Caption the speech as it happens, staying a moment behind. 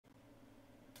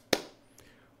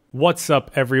What's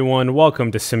up, everyone?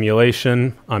 Welcome to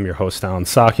Simulation. I'm your host, Alan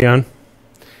Sakian.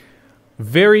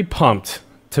 Very pumped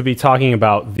to be talking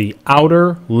about the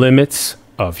outer limits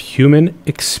of human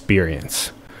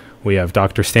experience. We have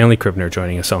Dr. Stanley Krippner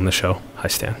joining us on the show. Hi,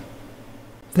 Stan.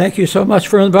 Thank you so much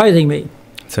for inviting me.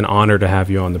 It's an honor to have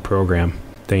you on the program.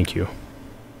 Thank you.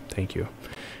 Thank you.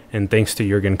 And thanks to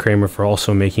Jürgen Kramer for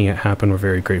also making it happen. We're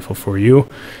very grateful for you.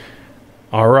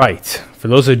 All right. For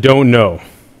those that don't know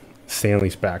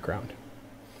Stanley's background,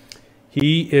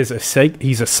 he's a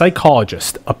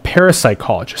psychologist, a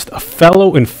parapsychologist, a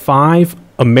fellow in 5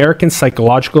 American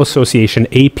Psychological Association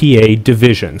APA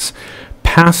divisions,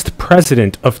 past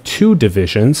president of 2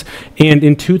 divisions, and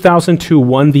in 2002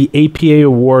 won the APA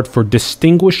Award for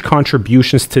Distinguished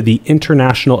Contributions to the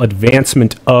International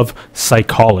Advancement of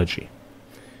Psychology.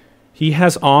 He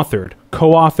has authored,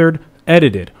 co-authored,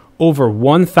 edited over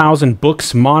 1,000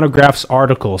 books, monographs,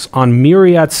 articles on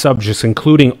myriad subjects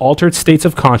including altered states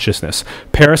of consciousness,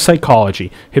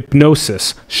 parapsychology,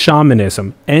 hypnosis,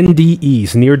 shamanism,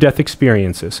 NDEs, near-death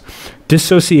experiences,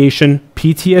 dissociation,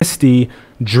 PTSD,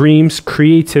 dreams,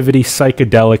 creativity,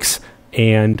 psychedelics,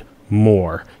 and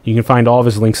more. You can find all of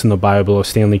his links in the bio below,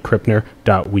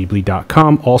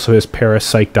 stanleykrippner.weebly.com, also his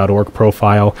parapsych.org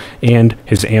profile, and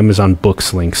his Amazon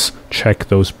books links. Check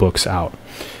those books out.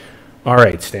 All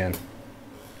right, Stan.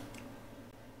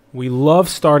 We love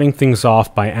starting things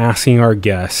off by asking our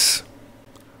guests,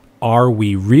 are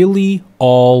we really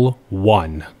all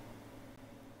one?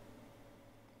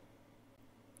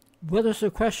 What is the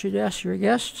question you ask your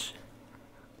guests?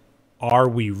 Are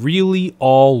we really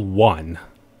all one?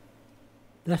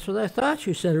 That's what I thought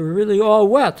you said. We're really all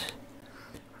wet.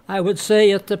 I would say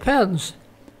it depends.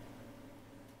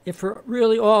 If we're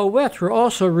really all wet, we're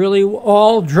also really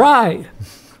all dry.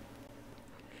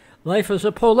 Life is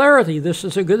a polarity. This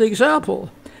is a good example.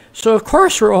 So, of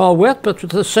course, we're all wet, but at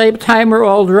the same time, we're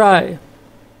all dry.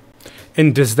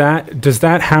 And does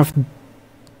that have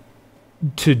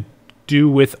to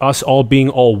do with us all being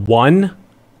all one?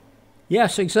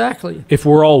 Yes, exactly. If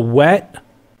we're all wet,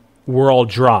 we're all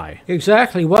dry.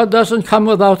 Exactly. One doesn't come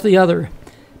without the other,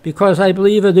 because I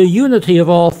believe in the unity of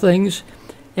all things.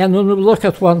 And when we look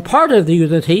at one part of the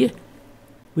unity,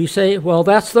 we say, well,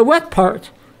 that's the wet part.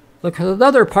 Look at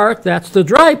another part, that's the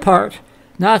dry part,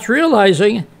 not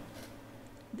realizing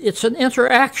it's an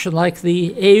interaction like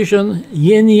the Asian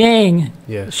yin-yang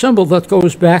symbol that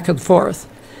goes back and forth.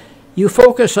 You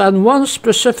focus on one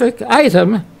specific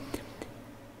item,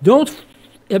 don't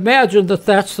imagine that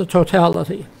that's the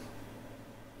totality.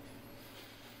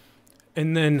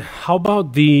 And then how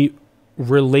about the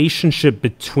relationship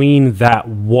between that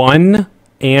one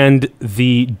and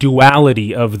the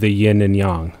duality of the yin and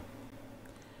yang?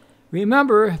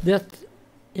 Remember that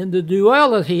in the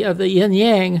duality of the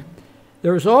yin-yang,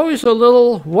 there's always a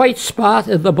little white spot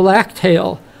in the black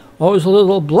tail, always a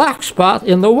little black spot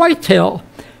in the white tail.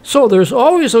 So there's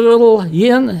always a little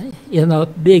yin in a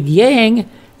big yang,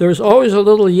 there's always a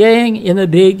little yang in a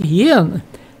big yin.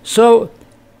 So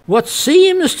what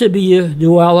seems to be a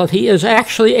duality is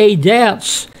actually a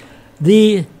dance.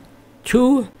 The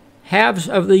 2 halves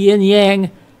of the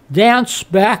yin-yang dance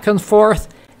back and forth,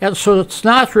 and so it's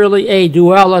not really a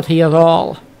duality at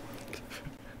all.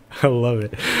 I love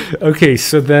it. Okay,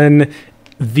 so then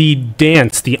the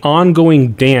dance, the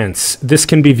ongoing dance, this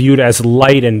can be viewed as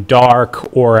light and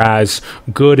dark or as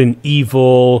good and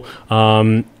evil,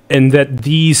 and that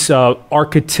these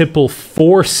archetypal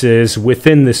forces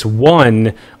within this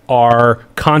one are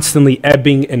constantly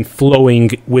ebbing and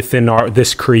flowing within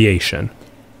this creation.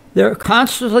 They're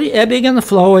constantly ebbing and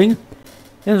flowing,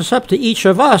 and it's up to each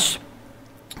of us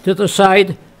to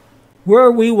decide where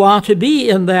we want to be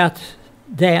in that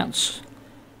dance.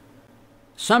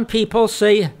 Some people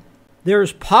say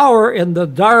there's power in the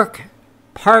dark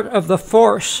part of the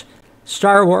Force,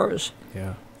 Star Wars.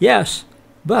 Yeah. Yes,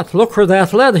 but look where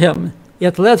that led him.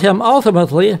 It led him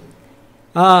ultimately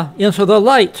into the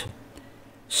light.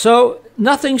 So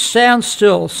nothing stands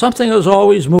still. Something is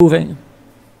always moving.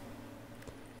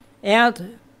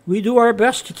 And we do our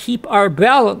best to keep our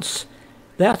balance.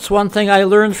 That's one thing I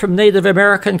learned from Native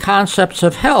American concepts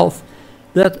of health,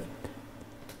 that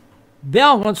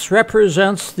balance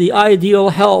represents the ideal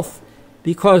health,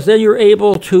 because then you're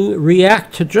able to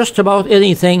react to just about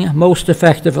anything most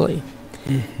effectively.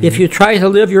 Mm-hmm. If you try to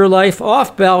live your life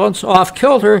off balance, off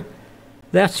kilter,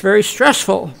 that's very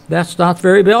stressful. That's not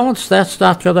very balanced. That's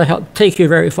not going to take you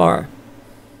very far.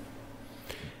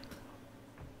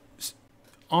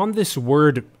 On this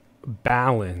word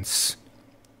balance,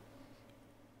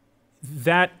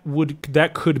 that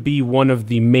could be one of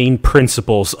the main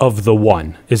principles of the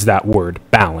one, is that word,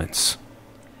 balance.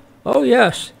 Oh,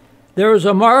 yes. There was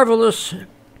a marvelous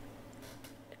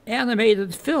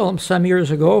animated film some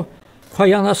years ago,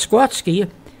 Koyaanisqatsi,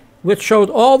 which showed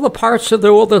all the parts of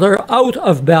the world that are out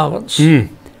of balance.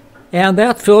 And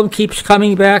that film keeps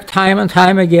coming back time and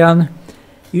time again.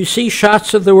 You see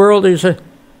shots of the world,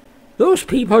 those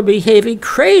people are behaving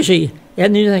crazy.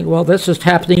 And you think, well, this is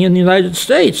happening in the United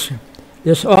States.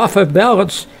 This off of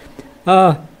balance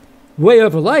way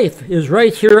of life is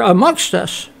right here amongst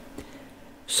us.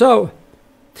 So,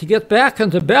 to get back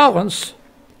into balance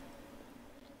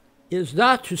is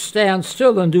not to stand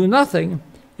still and do nothing.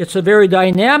 It's a very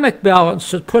dynamic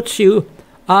balance that puts you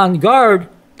on guard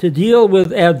to deal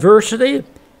with adversity.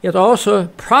 It also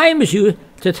primes you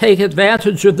to take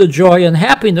advantage of the joy and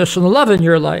happiness and love in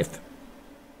your life.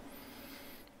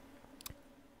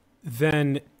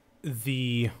 Then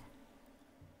the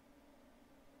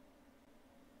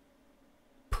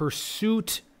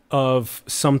pursuit of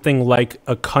something like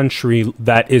a country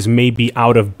that is maybe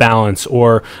out of balance,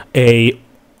 or a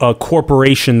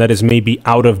corporation that is maybe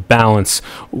out of balance,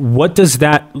 what does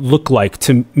that look like?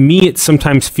 To me, it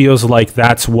sometimes feels like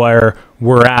that's where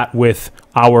we're at with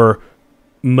our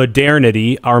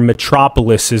modernity. Our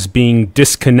metropolis is being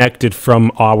disconnected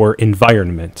from our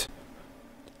environment.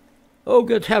 Oh,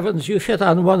 good heavens, you hit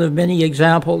on one of many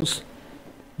examples.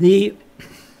 The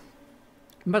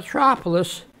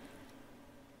metropolis,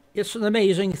 it's an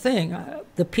amazing thing.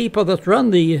 The people that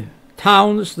run the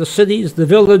towns, the cities, the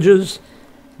villages,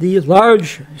 the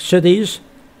large cities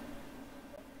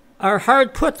are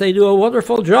hard put. They do a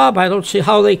wonderful job. I don't see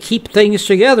how they keep things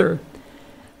together.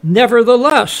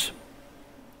 Nevertheless,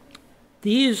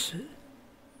 these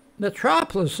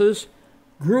metropolises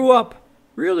grew up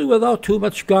really without too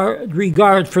much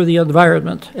regard for the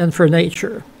environment and for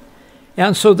nature.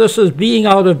 And so this is being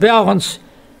out of balance.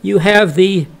 You have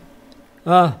the,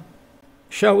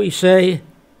 shall we say,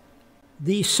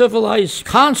 the civilized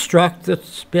construct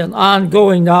that's been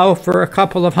ongoing now for a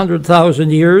couple of 100,000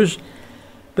 years.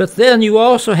 But then you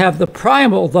also have the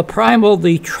primal,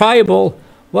 the tribal,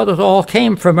 what it all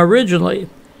came from originally.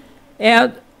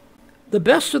 And the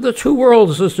best of the two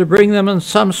worlds is to bring them in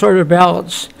some sort of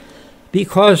balance,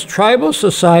 because tribal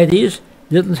societies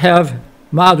didn't have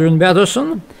modern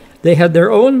medicine. They had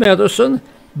their own medicine,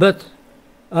 but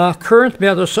current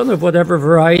medicine of whatever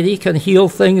variety can heal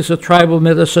things that tribal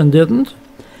medicine didn't.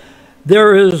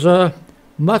 There is a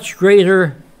much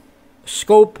greater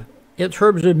scope in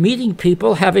terms of meeting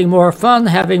people, having more fun,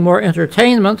 having more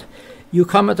entertainment. You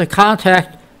come into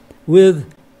contact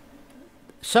with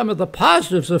some of the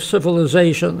positives of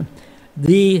civilization,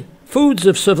 the foods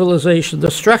of civilization, the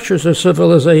structures of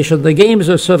civilization, the games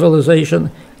of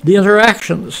civilization, the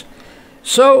interactions.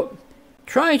 So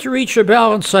trying to reach a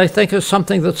balance, I think, is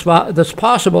something that's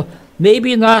possible.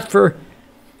 Maybe not for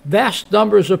vast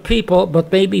numbers of people,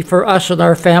 but maybe for us and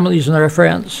our families and our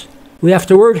friends. We have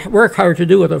to work hard to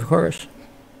do it, of course.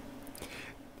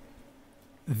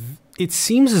 It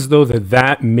seems as though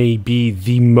that may be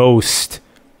the most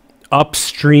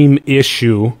upstream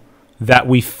issue that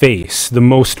we face, the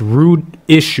most root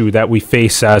issue that we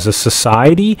face as a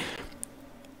society,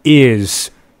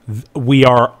 is we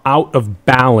are out of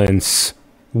balance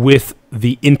with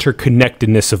the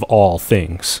interconnectedness of all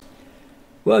things.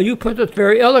 Well, you put it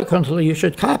very eloquently. You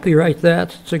should copyright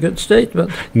that. It's a good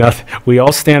statement. We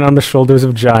all stand on the shoulders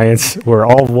of giants. We're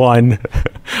all one.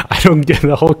 I don't get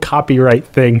the whole copyright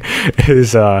thing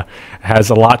has a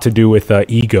lot to do with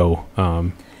ego.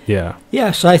 Yeah.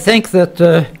 Yes, I think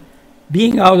that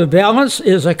being out of balance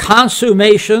is a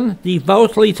consummation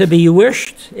devoutly to be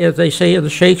wished, as they say in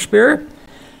Shakespeare.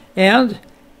 And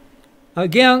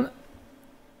again,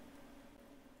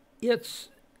 it's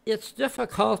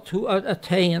difficult to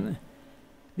attain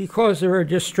because there are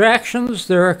distractions,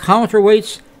 there are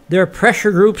counterweights, there are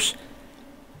pressure groups.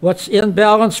 What's in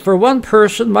balance for one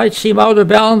person might seem out of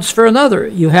balance for another.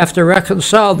 You have to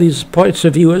reconcile these points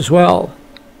of view as well.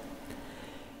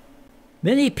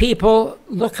 Many people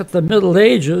look at the Middle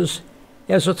Ages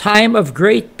as a time of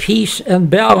great peace and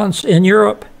balance in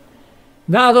Europe.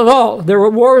 Not at all. There were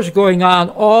wars going on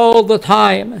all the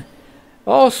time.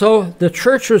 Also, the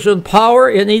church was in power,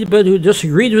 and anybody who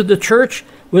disagreed with the church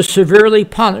was severely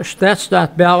punished. That's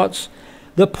not balance.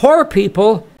 The poor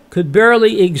people could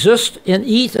barely exist and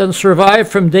eat and survive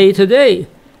from day to day.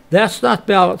 That's not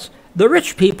balance. The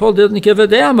rich people didn't give a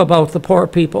damn about the poor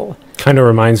people. Kind of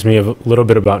reminds me of a little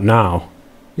bit about now.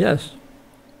 Yes.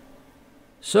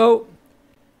 So,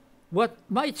 what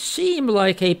might seem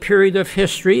like a period of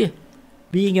history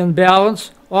being in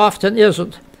balance often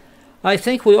isn't. I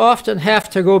think we often have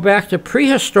to go back to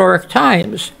prehistoric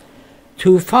times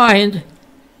to find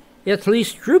at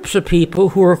least groups of people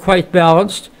who are quite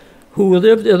balanced, who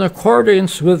lived in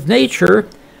accordance with nature,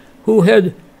 who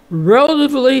had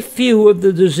relatively few of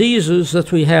the diseases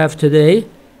that we have today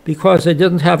because they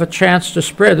didn't have a chance to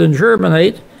spread and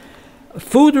germinate.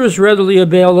 Food was readily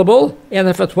available, and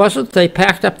if it wasn't, they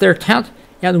packed up their tent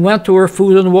and went to where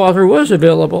food and water was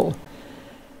available.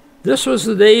 This was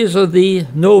the days of the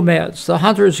nomads, the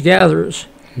hunters-gatherers.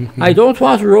 Mm-hmm. I don't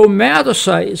want to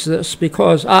romanticize this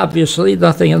because obviously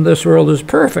nothing in this world is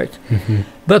perfect. Mm-hmm.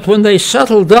 But when they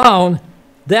settled down,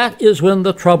 that is when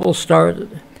the trouble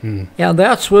started. Mm. And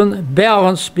that's when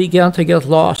balance began to get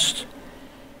lost.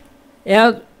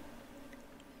 And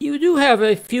you do have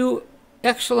a few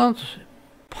excellent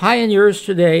pioneers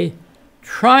today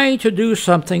trying to do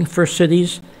something for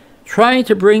cities, trying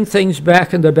to bring things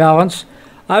back into balance.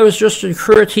 I was just in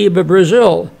Curitiba,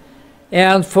 Brazil,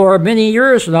 and for many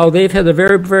years now they've had a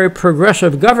very, very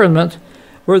progressive government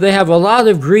where they have a lot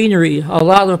of greenery, a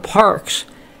lot of parks,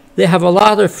 they have a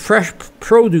lot of fresh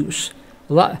produce,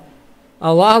 a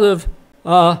lot of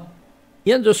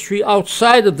industry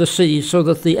outside of the city so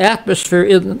that the atmosphere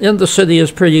in the city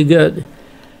is pretty good.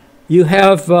 You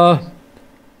have a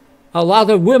lot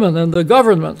of women in the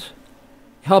government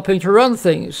helping to run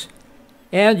things.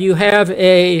 And you have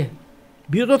a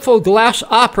beautiful glass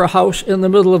opera house in the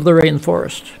middle of the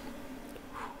rainforest.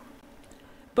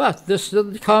 But this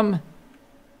didn't come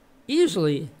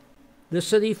easily. The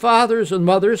city fathers and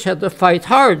mothers had to fight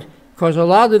hard because a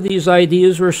lot of these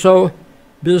ideas were so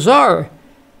bizarre.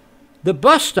 The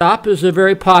bus stop is a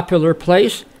very popular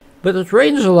place, but it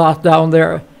rains a lot down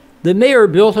there. The mayor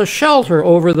built a shelter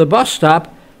over the bus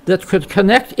stop that could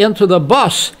connect into the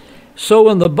bus, so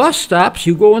when the bus stops,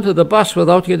 you go into the bus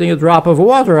without getting a drop of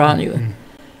water on you. Mm-hmm.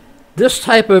 This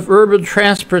type of urban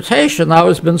transportation now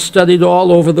has been studied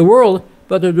all over the world,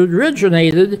 but it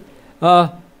originated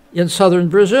in southern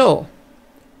Brazil.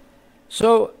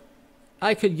 So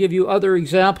I could give you other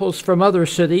examples from other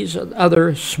cities,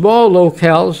 other small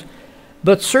locales,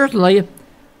 but certainly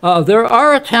there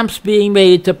are attempts being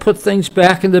made to put things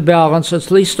back into balance,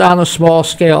 at least on a small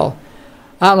scale.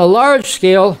 On a large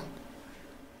scale,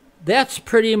 that's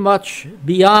pretty much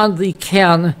beyond the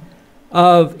ken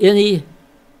of any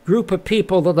group of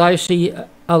people that I see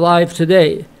alive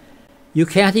today. You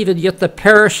can't even get the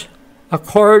Paris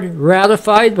Accord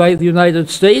ratified by the United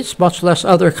States, much less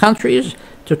other countries,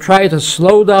 to try to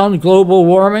slow down global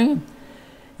warming.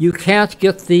 You can't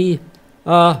get the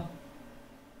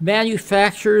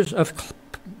manufacturers of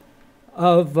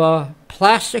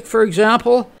plastic, for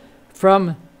example,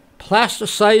 from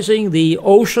plasticizing the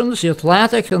oceans, the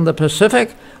Atlantic and the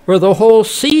Pacific, where the whole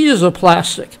sea is of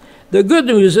plastic. The good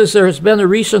news is there has been a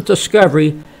recent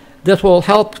discovery that will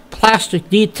help plastic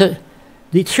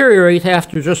deteriorate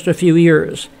after just a few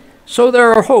years. So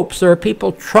there are hopes. There are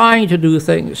people trying to do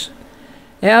things.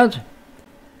 And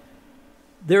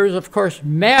there is, of course,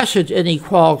 massive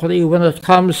inequality when it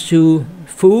comes to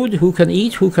food, who can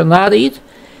eat, who cannot eat.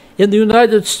 In the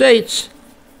United States,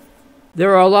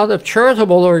 there are a lot of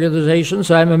charitable organizations,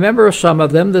 I'm a member of some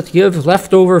of them, that give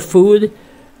leftover food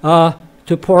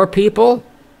to poor people.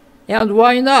 And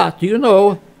why not? Do you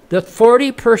know that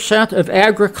 40% of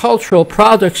agricultural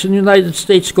products in the United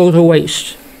States go to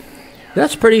waste?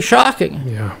 That's pretty shocking.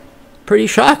 Yeah. Pretty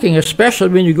shocking, especially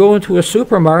when you go into a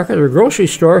supermarket or grocery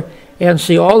store and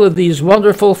see all of these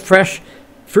wonderful fresh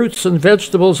fruits and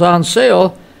vegetables on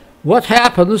sale. What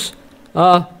happens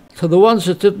to the ones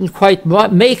that didn't quite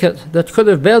make it, that could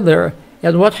have been there?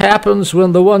 And what happens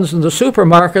when the ones in the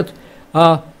supermarket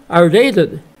are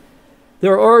dated?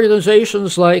 There are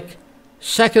organizations like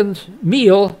Second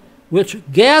Meal which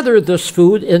gather this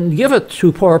food and give it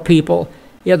to poor people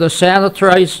in a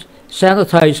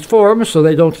sanitized form so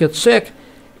they don't get sick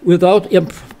without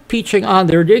impeaching on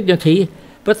their dignity.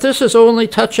 But this is only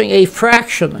touching a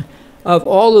fraction of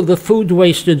all of the food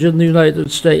wastage in the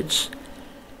United States.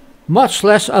 Much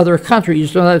less other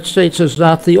countries. The United States is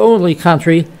not the only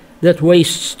country that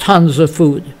wastes tons of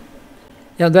food.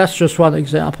 And that's just one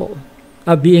example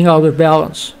of being out of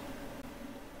balance.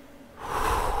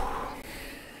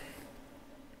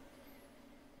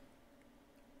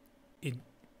 It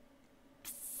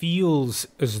feels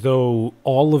as though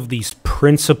all of these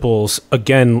principles,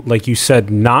 again, like you said,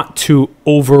 not to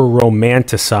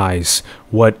over-romanticize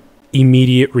what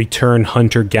immediate return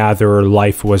hunter-gatherer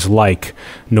life was like,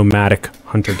 nomadic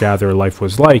hunter-gatherer life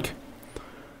was like,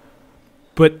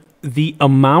 but the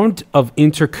amount of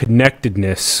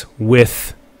interconnectedness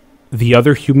with the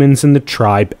other humans in the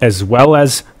tribe as well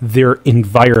as their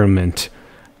environment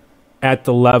at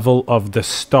the level of the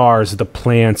stars, the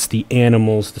plants, the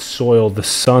animals, the soil, the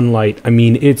sunlight. I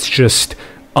mean, it's just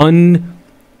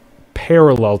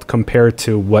paralleled compared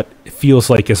to what feels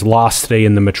like is lost today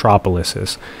in the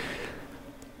metropolises.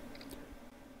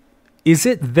 Is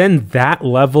it then that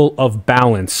level of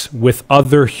balance with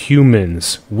other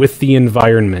humans, with the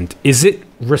environment? Is it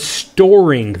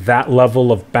restoring that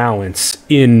level of balance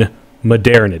in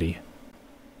modernity?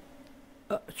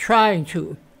 Trying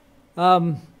to.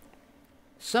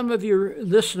 Some of your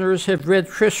listeners have read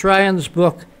Chris Ryan's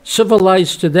book,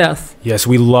 Civilized to Death. Yes,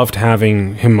 we loved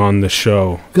having him on the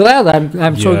show. Glad.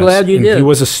 I'm so Yes, glad you and did. he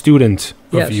was a student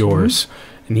of Yes. yours.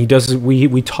 And he does.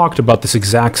 We talked about this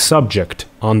exact subject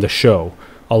on the show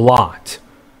a lot.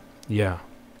 Yeah.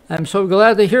 I'm so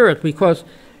glad to hear it because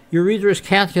your readers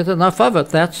can't get enough of it.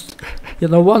 That's,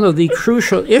 one of the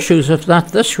crucial issues, if not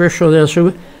this crucial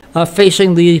issue,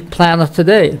 facing the planet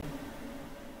today.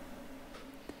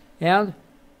 And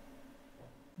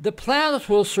the planet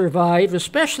will survive,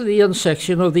 especially the insects.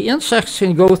 The insects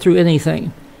can go through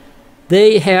anything.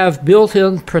 They have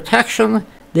built-in protection.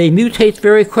 They mutate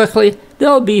very quickly.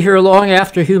 They'll be here long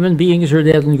after human beings are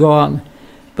dead and gone.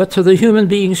 But to the human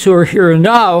beings who are here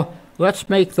now, let's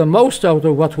make the most out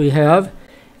of what we have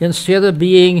instead of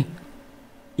being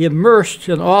immersed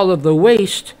in all of the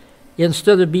waste,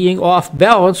 instead of being off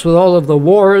balance with all of the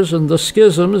wars and the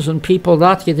schisms and people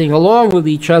not getting along with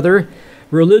each other,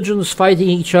 religions fighting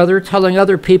each other, telling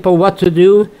other people what to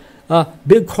do,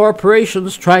 big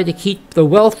corporations trying to keep the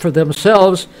wealth for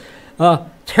themselves,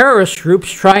 terrorist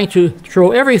groups trying to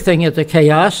throw everything into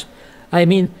chaos. I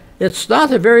mean, it's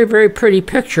not a very, very pretty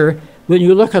picture when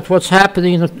you look at what's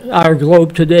happening in our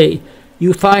globe today.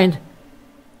 You find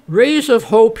rays of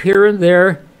hope here and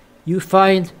there. You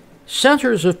find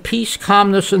centers of peace,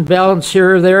 calmness, and balance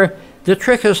here or there. The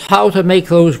trick is how to make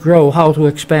those grow, how to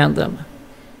expand them.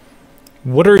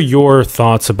 What are your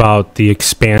thoughts about the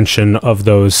expansion of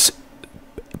those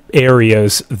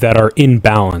areas that are in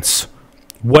balance?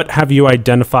 What have you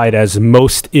identified as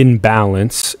most in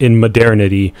balance in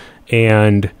modernity,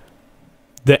 and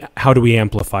how do we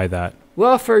amplify that?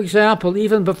 Well, for example,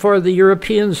 even before the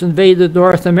Europeans invaded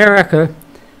North America,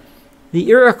 the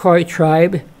Iroquois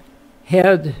tribe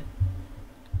had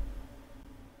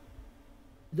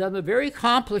done a very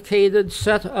complicated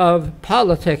set of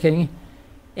politicking,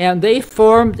 and they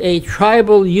formed a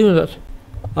tribal unit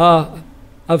of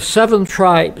 7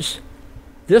 tribes.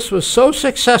 This was so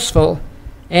successful,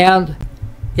 and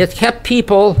it kept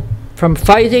people from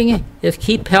fighting, it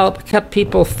kept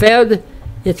people fed,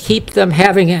 it kept them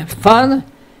having fun,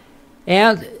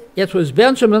 and it was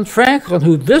Benjamin Franklin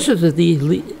who visited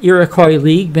the Iroquois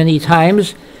League many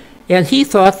times, and he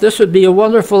thought this would be a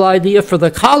wonderful idea for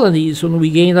the colonies when we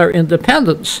gain our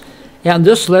independence. And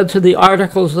this led to the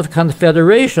Articles of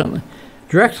Confederation,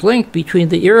 direct link between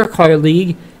the Iroquois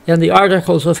League and the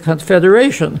Articles of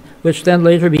Confederation, which then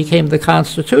later became the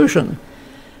Constitution.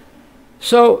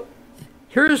 So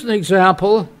here's an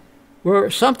example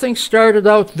where something started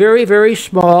out very, very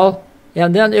small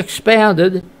and then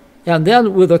expanded, and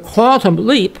then with a quantum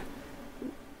leap,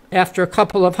 after a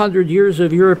couple of 100 years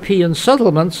of European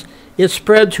settlements, it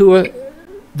spread to a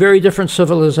very different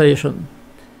civilization.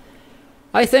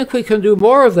 I think we can do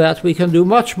more of that. We can do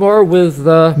much more with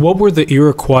What were the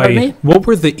Iroquois? Pardon me? What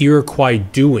were the Iroquois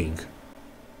doing?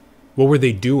 What were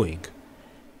they doing?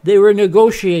 They were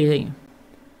negotiating.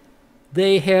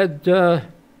 They had a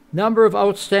number of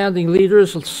outstanding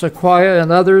leaders, Sequoia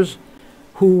and others,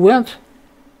 who went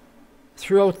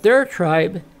throughout their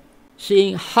tribe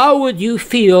seeing how would you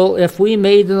feel if we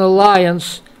made an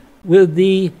alliance with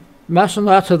the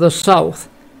Massanutten to the south,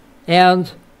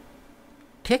 and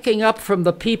picking up from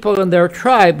the people in their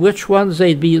tribe which ones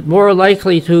they'd be more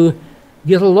likely to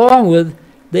get along with.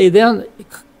 They then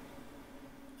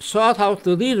sought out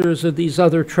the leaders of these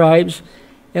other tribes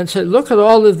and said, look at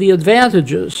all of the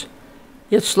advantages.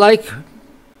 It's like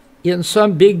in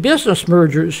some big business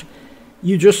mergers,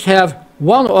 you just have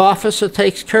one office that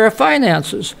takes care of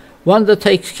finances, one that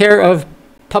takes care of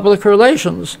public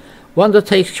relations, one that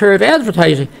takes care of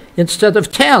advertising, instead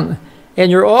of 10. And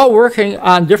you're all working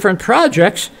on different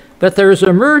projects, but there's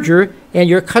a merger, and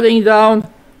you're cutting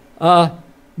down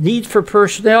need for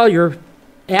personnel, you're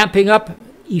amping up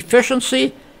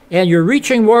efficiency, and you're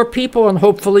reaching more people, and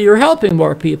hopefully you're helping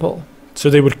more people. So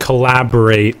they would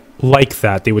collaborate like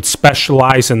that. They would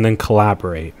specialize and then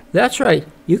collaborate. That's right.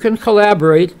 You can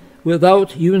collaborate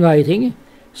without uniting.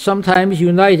 Sometimes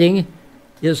uniting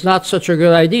is not such a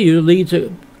good idea. You lead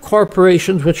to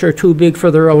corporations which are too big for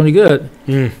their own good.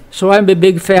 So I'm a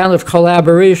big fan of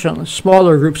collaboration,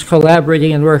 smaller groups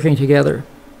collaborating and working together.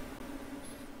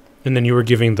 And then you were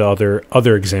giving the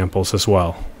other examples as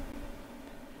well.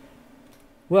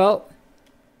 Well,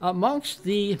 amongst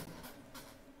the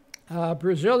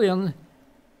Brazilian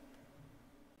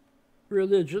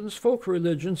religions, folk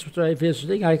religions, which I'm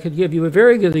visiting, I could give you a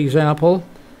very good example.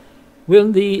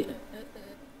 When the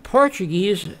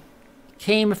Portuguese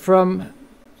came from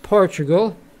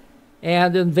Portugal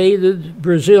and invaded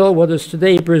Brazil, what is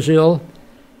today Brazil,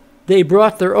 they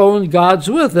brought their own gods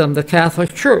with them, the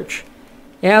Catholic Church.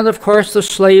 And of course the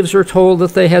slaves were told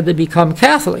that they had to become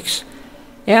Catholics.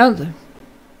 And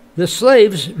the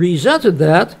slaves resented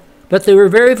that, but they were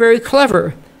very, very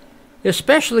clever,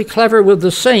 especially clever with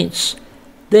the saints.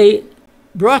 They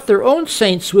brought their own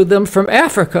saints with them from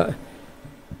Africa,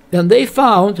 and they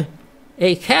found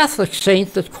a Catholic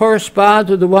saint that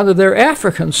corresponded to one of their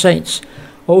African saints.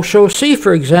 Oshosi,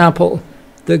 for example,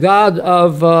 the god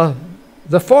of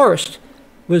the forest,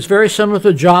 was very similar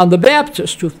to John the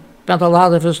Baptist, who spent a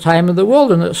lot of his time in the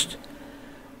wilderness.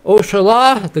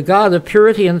 Oshala, the god of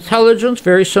purity and intelligence,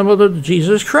 very similar to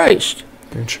Jesus Christ.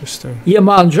 Interesting.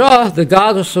 Yemanja, the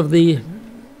goddess of the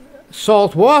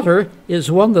salt water, is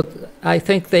one that I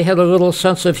think they had a little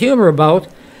sense of humor about.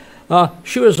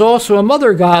 She was also a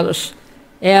mother goddess,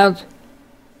 and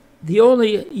the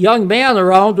only young man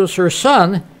around was her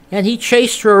son, and he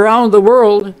chased her around the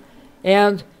world,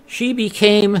 and she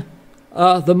became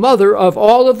the mother of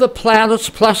all of the planets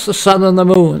plus the sun and the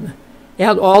moon,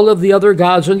 and all of the other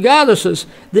gods and goddesses.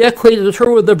 They equated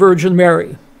her with the Virgin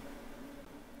Mary.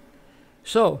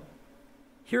 So,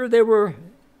 here they were.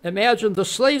 Imagine the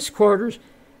slaves' quarters.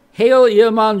 Hail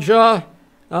Yemanja,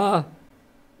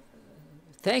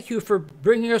 thank you for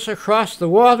bringing us across the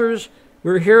waters.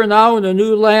 We're here now in a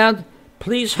new land.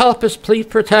 Please help us, please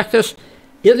protect us.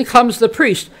 In comes the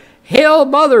priest. Hail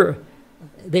Mother.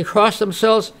 They cross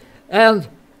themselves and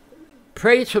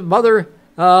pray to Mother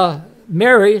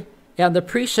Mary, and the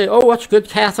priests say, oh, what good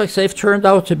Catholics they've turned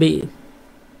out to be.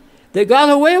 They got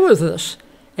away with this.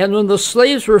 And when the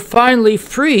slaves were finally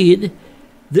freed,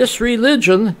 this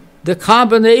religion, the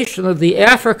combination of the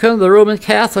African, the Roman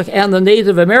Catholic, and the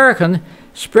Native American,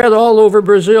 spread all over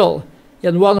Brazil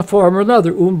in one form or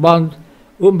another. Umbanda,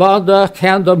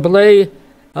 Candomblé,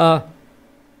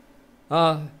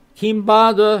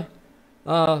 Kimbanda,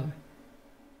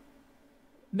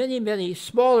 many, many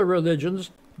smaller religions,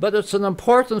 but it's an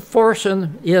important force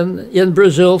in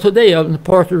Brazil today, an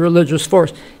important religious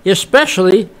force,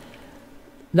 especially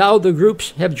now the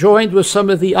groups have joined with some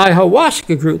of the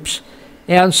ayahuasca groups.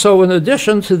 And so in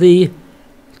addition to the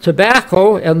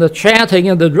tobacco and the chanting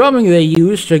and the drumming they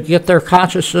use to get their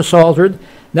consciousness altered,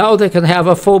 now they can have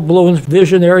a full-blown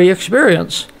visionary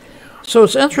experience. So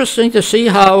it's interesting to see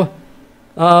how,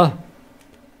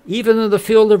 even in the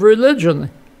field of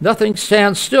religion, nothing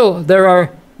stands still. There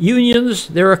are unions,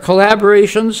 there are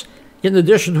collaborations, in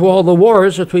addition to all the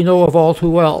wars that we know of all too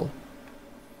well.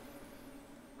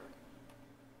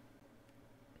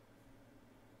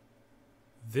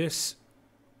 This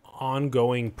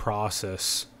ongoing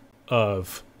process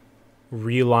of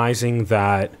realizing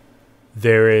that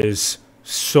there is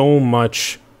so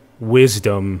much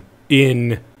wisdom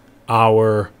in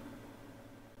our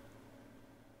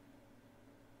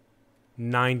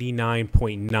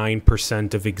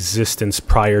 99.9% of existence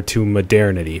prior to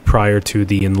modernity, prior to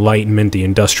the Enlightenment, the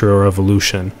Industrial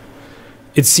Revolution.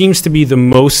 It seems to be the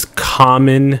most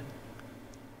common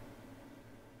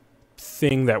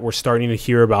thing that we're starting to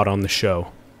hear about on the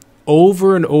show.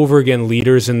 Over and over again,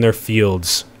 leaders in their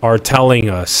fields are telling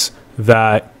us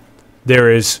that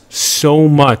there is so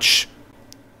much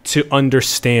to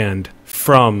understand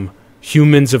from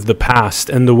humans of the past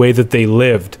and the way that they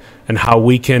lived, and how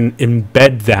we can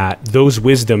embed those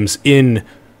wisdoms in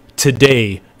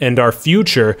today and our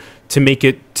future to make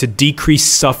it, to decrease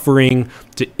suffering,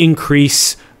 to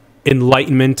increase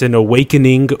enlightenment and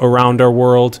awakening around our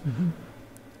world. Mm-hmm.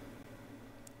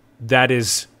 That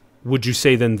is, would you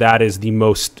say then that is the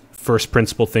most first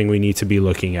principle thing we need to be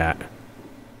looking at?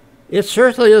 It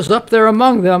certainly is up there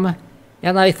among them,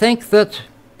 and I think that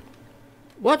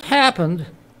what happened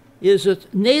is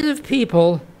that native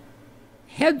people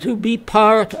had to be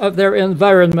part of their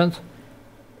environment.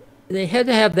 They had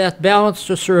to have that balance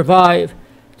to survive,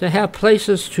 to have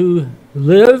places to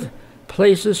live,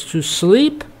 places to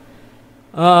sleep,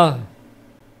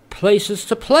 places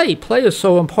to play. Play is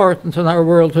so important in our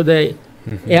world today,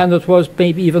 and it was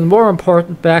maybe even more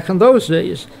important back in those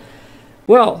days.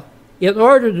 Well, in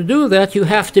order to do that, you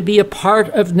have to be a part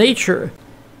of nature.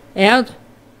 And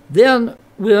then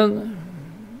when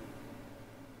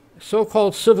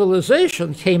so-called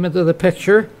civilization came into the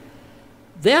picture,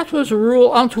 that was a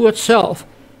rule unto itself.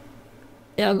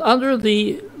 And under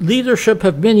the leadership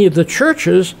of many of the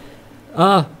churches,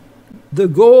 the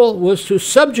goal was to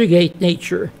subjugate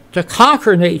nature, to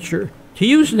conquer nature, to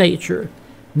use nature.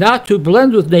 not to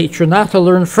blend with nature, not to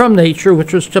learn from nature,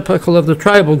 which was typical of the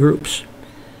tribal groups.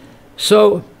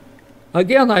 So,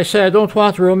 again, I say I don't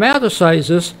want to romanticize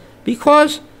this,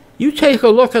 because you take a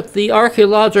look at the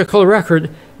archaeological record,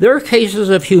 there are cases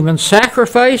of human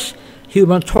sacrifice,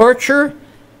 human torture,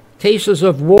 cases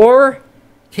of war,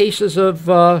 cases of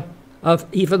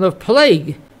even of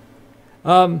plague.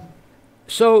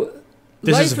 So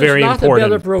this life is very not important. A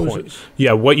bed of roses. Point.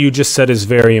 Yeah, what you just said is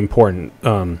very important.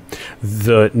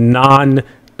 The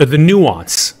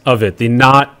nuance of it, the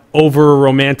not over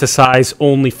romanticize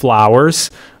only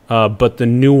flowers, but the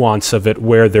nuance of it,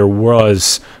 where there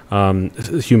was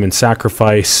human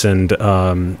sacrifice and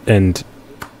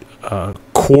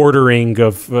quartering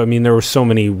of. I mean, there were so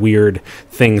many weird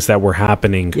things that were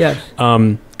happening. Yes.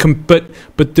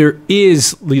 But there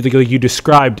is, like you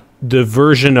described, the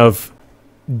version of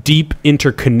deep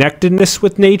interconnectedness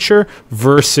with nature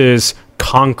versus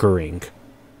conquering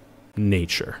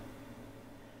nature.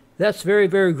 That's very,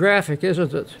 very graphic,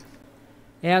 isn't it?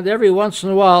 And every once in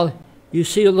a while, you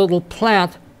see a little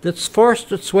plant that's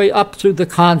forced its way up through the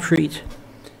concrete.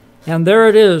 And there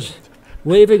it is,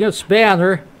 waving its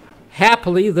banner,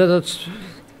 happily that it's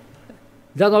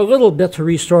done a little bit to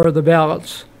restore the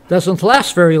balance. Doesn't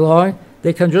last very long.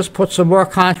 They can just put some more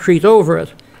concrete over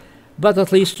it. But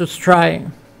at least it's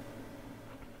trying.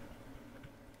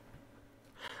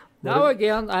 Now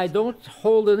again, I don't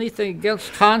hold anything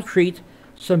against concrete.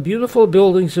 Some beautiful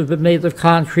buildings have been made of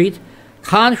concrete.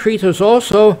 Concrete is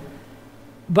also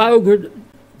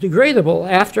biodegradable.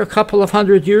 After a couple of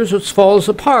 100 years, it falls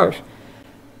apart.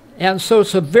 And so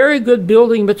it's a very good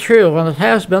building material, and it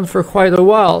has been for quite a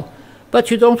while. But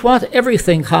you don't want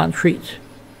everything concrete.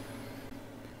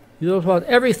 You don't want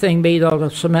everything made out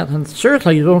of cement, and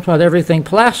certainly you don't want everything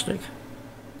plastic.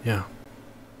 Yeah.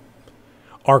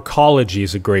 Arcology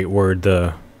is a great word,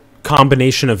 the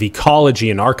combination of ecology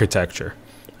and architecture.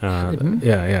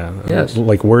 Yes.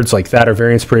 Like words like that are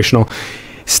very inspirational.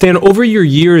 Stan, over your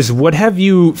years, what have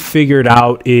you figured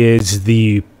out is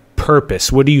the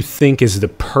purpose? What do you think is the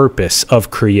purpose of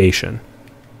creation?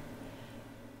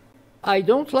 I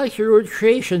don't like your word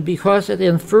creation because it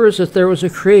infers that there was a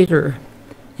creator.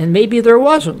 And maybe there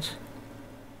wasn't.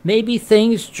 Maybe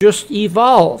things just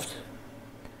evolved.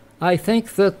 I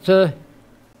think that,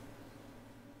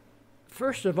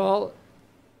 first of all,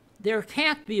 there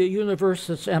can't be a universe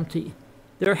that's empty.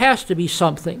 There has to be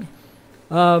something.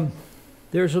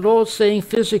 There's an old saying,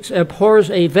 physics abhors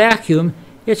a vacuum.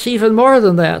 It's even more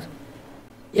than that.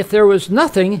 If there was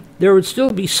nothing, there would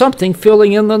still be something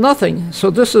filling in the nothing.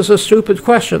 So this is a stupid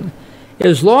question.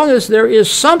 As long as there is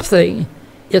something,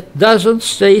 it doesn't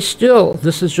stay still.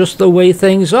 This is just the way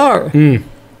things are.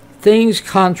 Things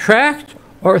contract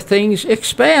or things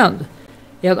expand.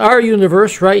 And our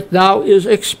universe right now is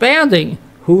expanding.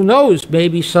 Who knows,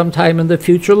 maybe sometime in the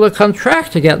future it'll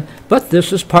contract again. But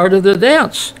this is part of the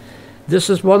dance. This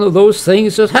is one of those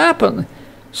things that happen.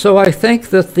 So I think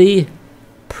that the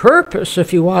purpose,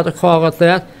 if you want to call it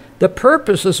that, the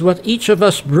purpose is what each of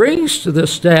us brings to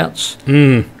this dance.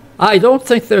 I don't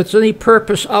think there's any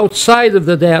purpose outside of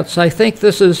the dance. I think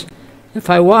this is, if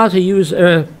I want to use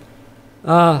an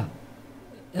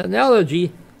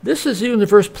analogy, this is the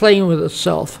universe playing with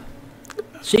itself,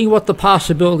 seeing what the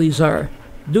possibilities are,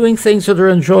 doing things that are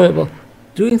enjoyable,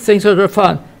 doing things that are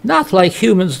fun. Not like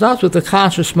humans, not with the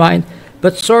conscious mind,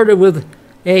 but sort of with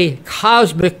a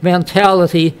cosmic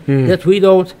mentality that we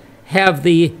don't have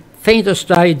the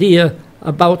faintest idea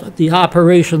about the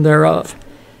operation thereof.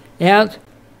 And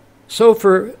so,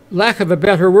 for lack of a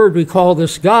better word, we call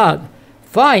this God.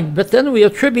 Fine, but then we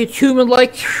attribute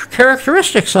human-like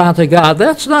characteristics onto God.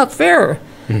 That's not fair,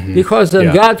 because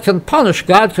then God can punish,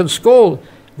 God can scold,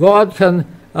 God can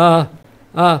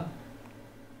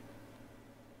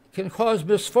cause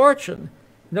misfortune.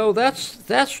 No,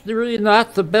 that's really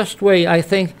not the best way, I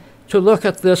think, to look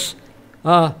at this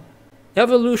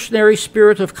evolutionary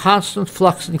spirit of constant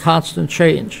flux and constant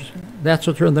change. That's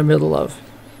what we're in the middle of.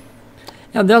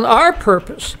 And then our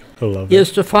purpose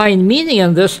is to find meaning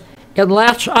in this and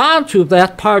latch on to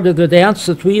that part of the dance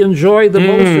that we enjoy the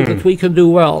most or that we can do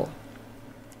well.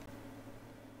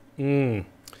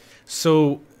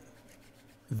 So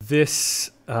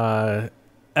this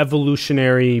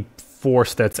evolutionary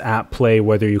force that's at play,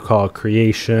 whether you call it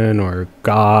creation or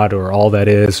God or all that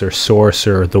is, or source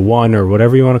or the one or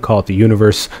whatever you want to call it, the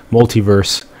universe,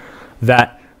 multiverse,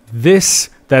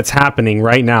 that's happening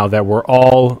right now, that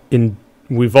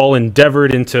we've all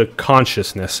endeavored into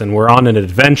consciousness and we're on an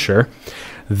adventure,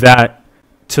 that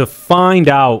to find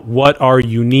out what our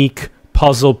unique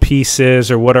puzzle piece is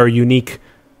or what our unique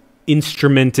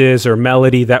instrument is or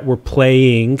melody that we're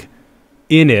playing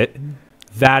in it,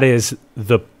 that is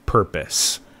the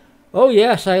purpose. Oh,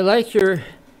 yes, I like your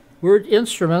word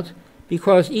instrument,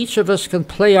 because each of us can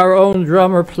play our own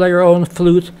drum or play our own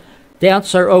flute,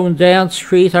 dance our own dance,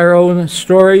 create our own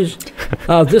stories.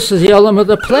 This is the element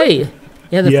of play.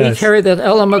 And if we carry that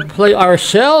element of play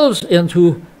ourselves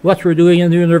into what we're doing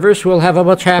in the universe, we'll have a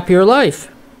much happier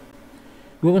life.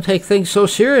 We won't take things so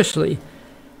seriously.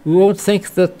 We won't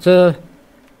think that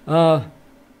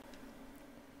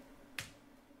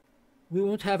we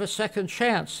won't have a second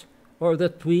chance, or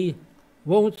that we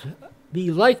won't be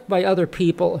liked by other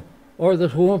people, or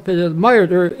that we won't be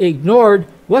admired or ignored.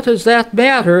 What does that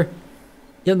matter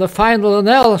in the final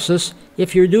analysis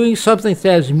if you're doing something that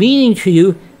has meaning to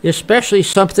you, especially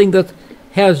something that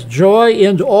has joy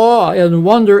and awe and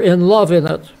wonder and love in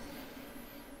it?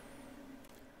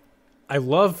 I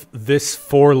love this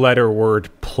four-letter word,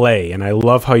 play, and I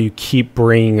love how you keep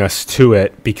bringing us to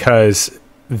it, because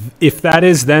if that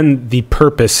is then the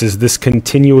purpose, is this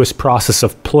continuous process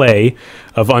of play,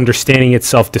 of understanding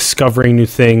itself, discovering new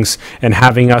things, and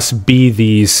having us be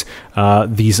these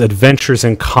adventures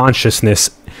in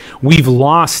consciousness, we've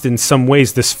lost in some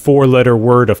ways this four-letter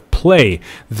word of play,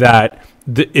 that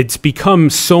it's become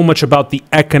so much about the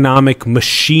economic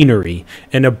machinery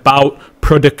and about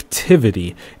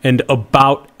productivity and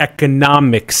about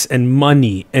economics and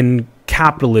money and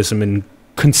capitalism and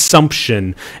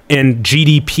consumption and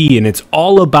GDP, and it's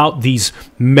all about these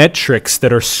metrics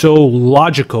that are so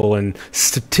logical and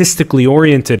statistically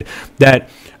oriented that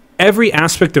every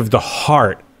aspect of the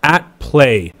heart at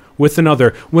play with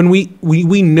another, when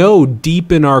we know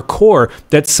deep in our core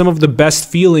that some of the best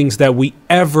feelings that we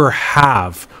ever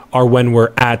have are when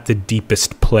we're at the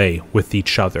deepest play with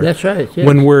each other. That's right. Yes.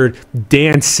 When we're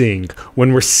dancing,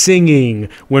 when we're singing,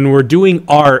 when we're doing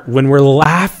art, when we're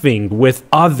laughing with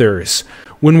others,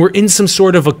 when we're in some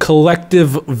sort of a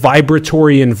collective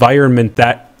vibratory environment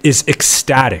that is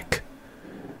ecstatic.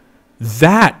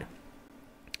 That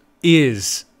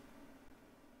is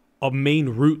a main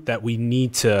route that we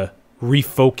need to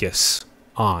refocus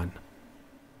on.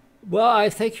 Well, I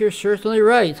think you're certainly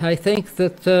right. I think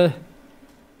that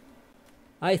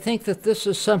this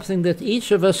is something that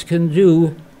each of us can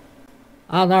do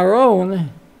on our own,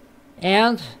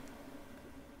 and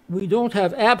we don't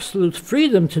have absolute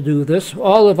freedom to do this.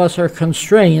 All of us are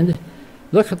constrained.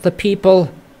 Look at the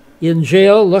people in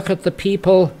jail. Look at the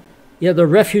people in the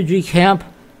refugee camp.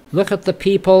 Look at the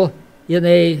people in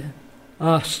a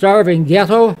starving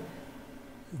ghetto.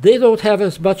 They don't have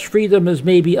as much freedom as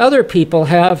maybe other people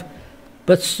have,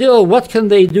 but still, what can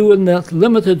they do in that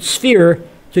limited sphere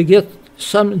to get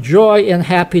some joy and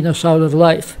happiness out of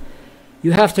life?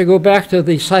 You have to go back to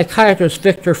the psychiatrist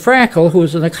Viktor Frankl, who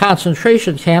was in a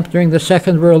concentration camp during the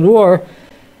Second World War,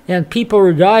 and people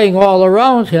were dying all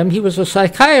around him. He was a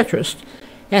psychiatrist,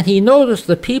 and he noticed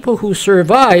the people who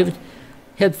survived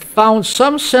had found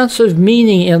some sense of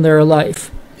meaning in their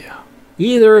life.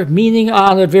 Either meaning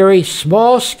on a very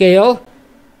small scale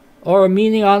or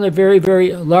meaning on a very,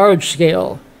 very large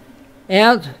scale.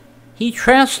 And he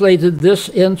translated this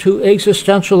into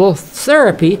existential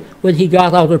therapy when he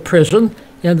got out of prison,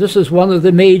 and this is one of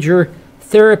the major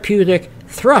therapeutic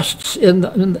thrusts in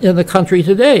the country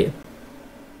today.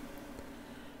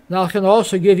 Now, I can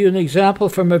also give you an example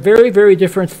from a very, very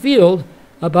different field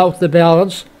about the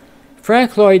balance.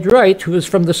 Frank Lloyd Wright, who is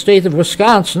from the state of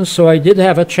Wisconsin, so I did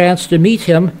have a chance to meet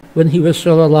him when he was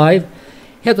still alive,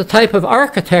 had a type of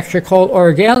architecture called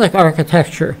organic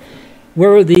architecture,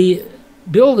 where the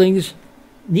buildings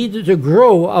needed to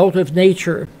grow out of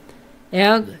nature.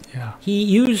 And he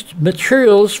used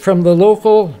materials from the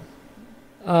local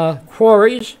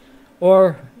quarries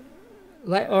or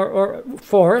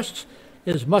forests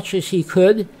as much as he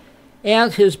could,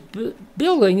 and his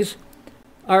buildings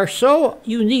are so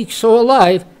unique, so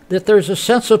alive, that there's a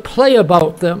sense of play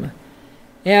about them.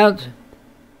 And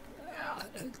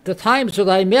the times that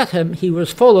I met him, he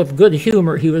was full of good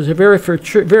humor. He was a very,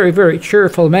 very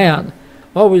cheerful man,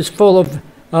 always full of,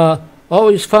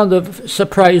 always fond of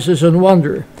surprises and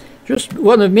wonder. Just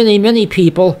one of many, many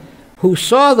people who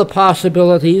saw the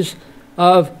possibilities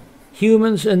of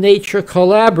humans and nature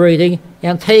collaborating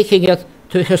and taking it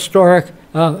to historic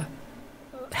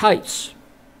heights.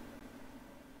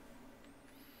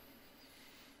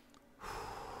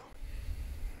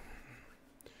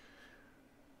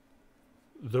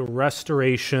 The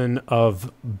restoration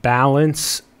of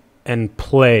balance and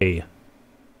play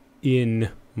in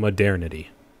modernity.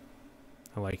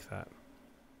 I like that.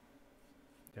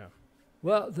 Yeah.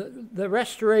 Well, the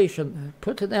restoration,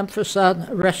 put an emphasis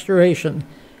on restoration,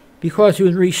 because you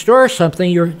restore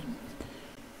something, you're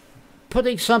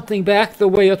putting something back the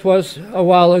way it was a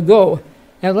while ago.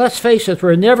 And let's face it,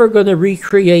 we're never going to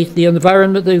recreate the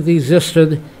environment that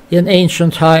existed in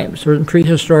ancient times or in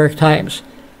prehistoric times.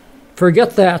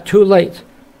 Forget that, too late.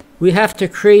 We have to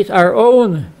create our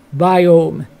own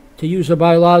biome, to use a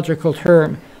biological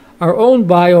term, our own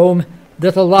biome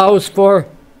that allows for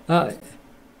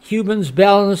humans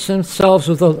balance themselves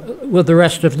with the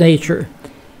rest of nature.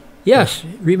 Yes,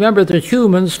 remember that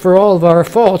humans, for all of our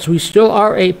faults, we still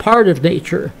are a part of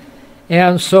nature.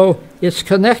 And so it's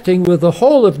connecting with the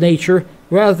whole of nature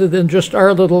rather than just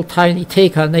our little tiny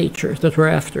take on nature that we're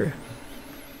after.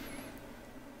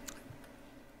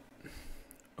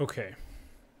 Okay.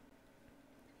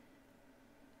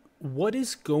 What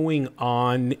is going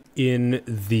on in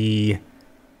the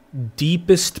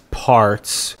deepest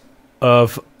parts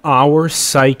of our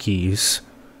psyches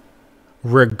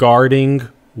regarding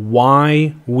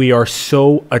why we are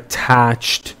so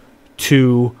attached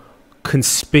to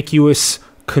conspicuous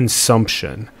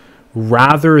consumption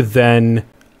rather than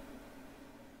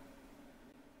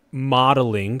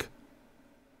modeling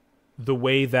the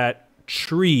way that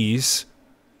trees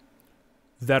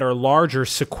that are larger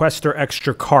sequester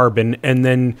extra carbon and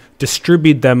then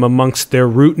distribute them amongst their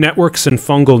root networks and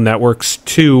fungal networks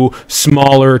to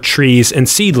smaller trees and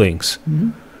seedlings? Mm-hmm.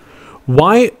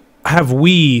 Why have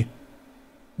we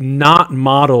not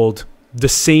modeled the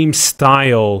same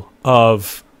style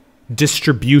of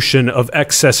distribution of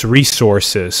excess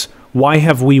resources? Why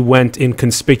have we went in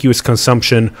conspicuous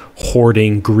consumption,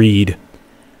 hoarding, greed?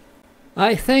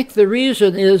 I think the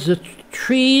reason is that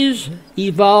trees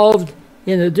evolved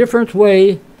in a different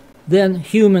way than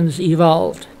humans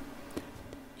evolved.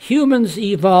 Humans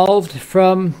evolved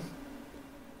from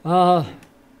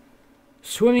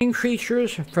swimming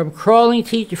creatures, from crawling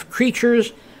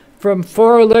creatures, from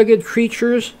four-legged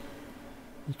creatures,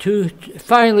 to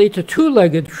finally to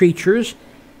two-legged creatures.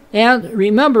 And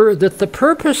remember that the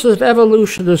purpose of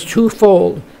evolution is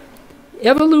twofold.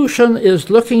 Evolution is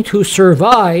looking to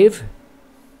survive,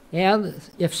 and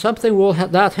if something will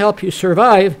not help you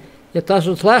survive, it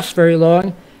doesn't last very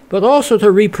long, but also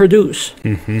to reproduce.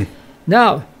 Mm-hmm.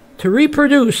 Now, to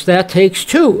reproduce, that takes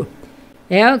two.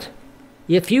 And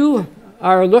if you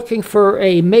are looking for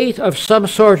a mate of some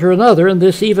sort or another, and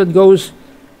this even goes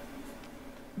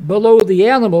below the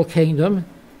animal kingdom,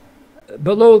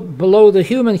 below the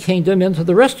human kingdom into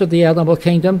the rest of the animal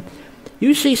kingdom,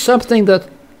 you see something that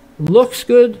looks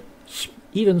good,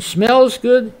 even smells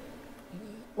good,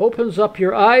 opens up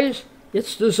your eyes,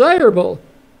 it's desirable.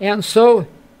 And so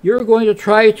you're going to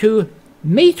try to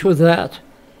mate with that.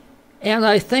 And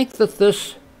I think that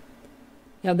this,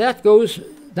 and that goes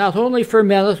not only for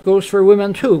men, it goes for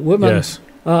women too. Women yes.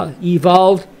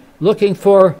 Evolved looking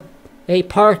for a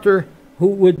partner who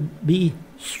would be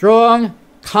strong,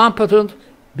 competent,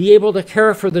 be able to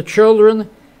care for the children.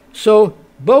 So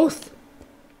both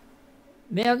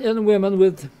men and women,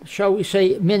 with, shall we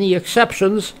say, many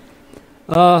exceptions,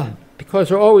 because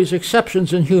there are always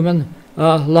exceptions in human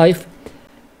life,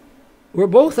 were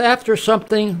both after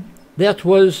something that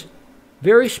was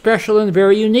very special and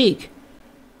very unique.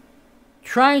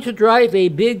 Trying to drive a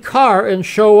big car and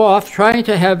show off, trying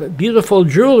to have beautiful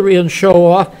jewelry and show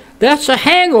off, that's a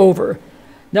hangover.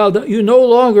 Now, you no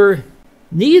longer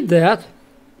need that.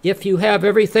 If you have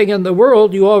everything in the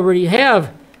world, you already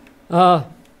have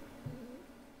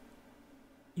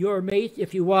your mate,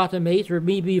 if you want a mate, or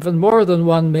maybe even more than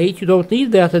one mate. You don't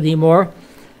need that anymore.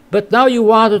 But now you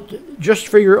want it just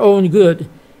for your own good.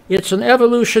 It's an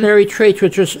evolutionary trait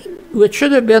which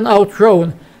should have been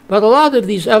outgrown. But a lot of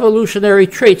these evolutionary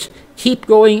traits keep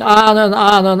going on and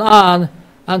on and on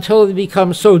until they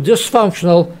become so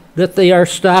dysfunctional that they are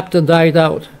stopped and died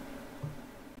out.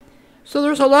 So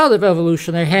there's a lot of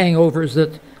evolutionary hangovers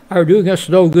that are doing us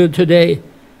no good today.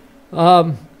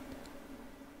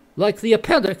 Like the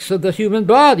appendix of the human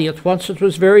body. At once it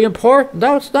was very important.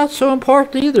 Now it's not so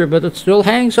important either, but it still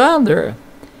hangs on there.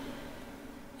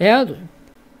 And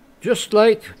just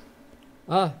like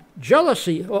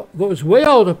jealousy goes way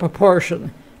out of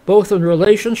proportion, both in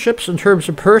relationships in terms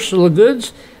of personal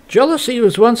goods. Jealousy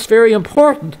was once very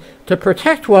important to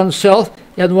protect oneself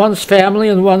and one's family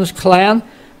and one's clan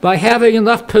by having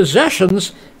enough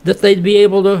possessions that they'd be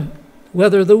able to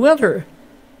weather the winter.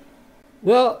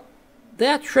 Well,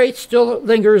 that trait still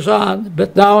lingers on,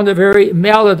 but now in a very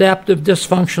maladaptive,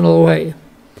 dysfunctional way.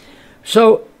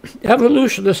 So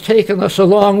evolution has taken us a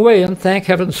long way, and thank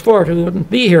heavens for it, we wouldn't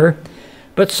be here.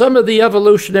 But some of the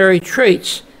evolutionary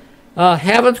traits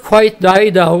haven't quite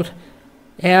died out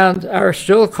and are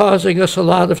still causing us a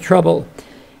lot of trouble.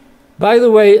 By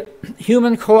the way,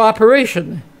 human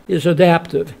cooperation is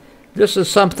adaptive. This is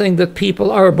something that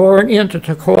people are born into,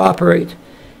 to cooperate.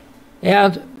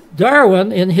 And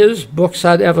Darwin, in his books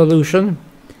on evolution,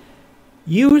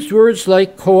 used words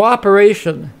like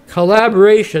cooperation,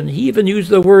 collaboration. He even used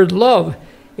the word love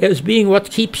as being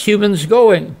what keeps humans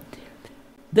going.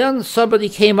 Then somebody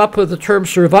came up with the term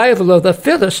survival of the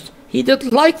fittest. He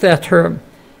didn't like that term.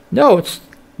 No, it's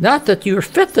not that you're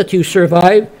fit that you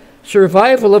survive.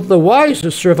 Survival of the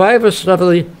wisest, survival of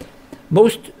the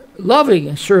most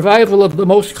loving, survival of the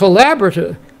most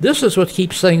collaborative. This is what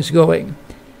keeps things going.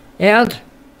 And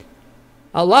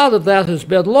a lot of that has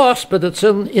been lost, but it's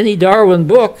in any Darwin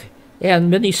book, and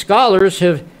many scholars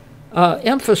have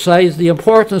emphasized the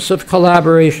importance of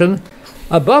collaboration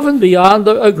above and beyond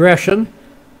the aggression.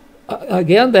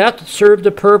 Again, that served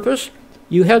a purpose.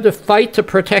 You had to fight to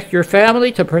protect your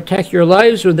family, to protect your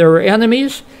lives when there were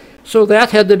enemies, so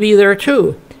that had to be there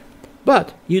too.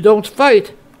 But you don't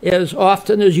fight as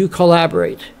often as you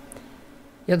collaborate.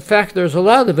 In fact, there's a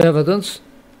lot of evidence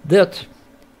that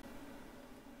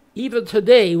even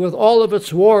today, with all of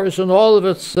its wars and all of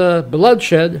its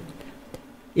bloodshed,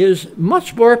 is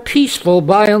much more peaceful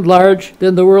by and large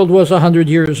than the world was 100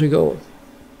 years ago.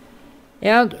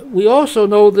 And we also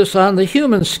know this on the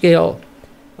human scale.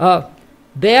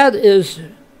 Bad as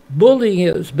bullying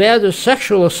is, bad as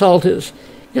sexual assault is,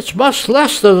 it's much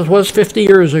less than it was 50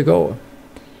 years ago.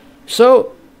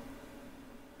 So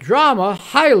drama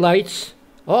highlights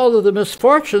all of the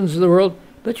misfortunes of the world,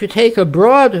 but you take a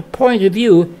broad point of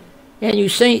view and you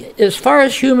say, as far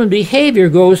as human behavior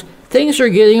goes, things are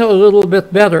getting a little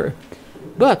bit better.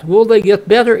 But will they get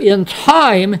better in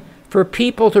time for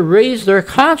people to raise their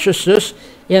consciousness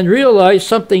and realize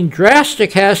something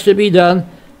drastic has to be done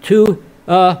to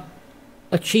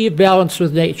achieve balance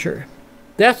with nature?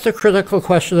 That's the critical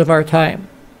question of our time.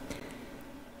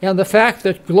 And the fact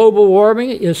that global warming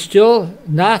is still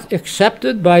not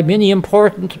accepted by many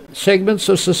important segments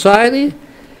of society,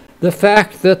 the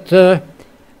fact that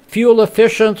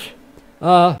fuel-efficient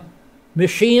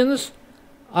machines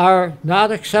are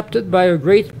not accepted by a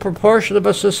great proportion of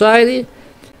a society,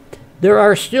 there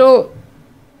are still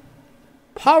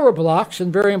power blocks,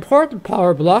 and very important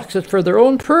power blocks, that for their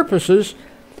own purposes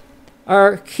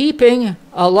are keeping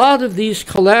a lot of these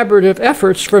collaborative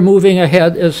efforts from moving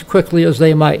ahead as quickly as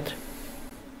they might.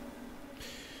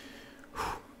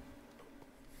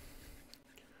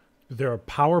 There are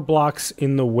power blocks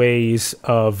in the ways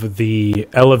of the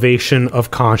elevation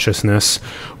of consciousness.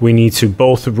 We need to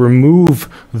both remove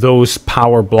those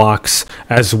power blocks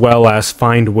as well as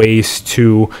find ways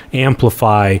to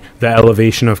amplify the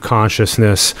elevation of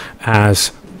consciousness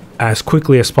as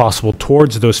quickly as possible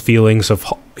towards those feelings of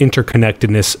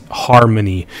interconnectedness,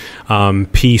 harmony,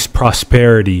 peace,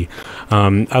 prosperity.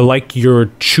 I like your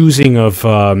choosing of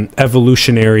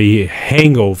evolutionary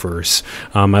hangovers.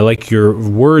 I like your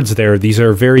words there. These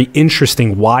are very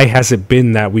interesting. Why has it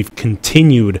been that we've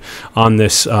continued on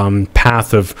this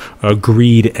path of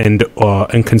greed and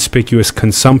conspicuous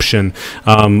consumption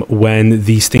when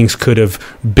these things could have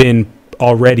been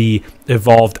already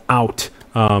evolved out?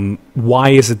 Why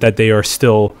is it that they are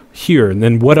still here? And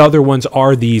then what other ones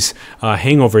are these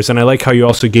hangovers? And I like how you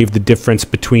also gave the difference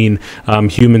between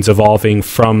humans evolving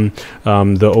from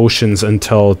the oceans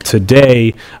until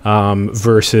today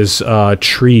versus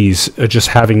trees just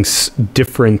having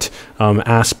different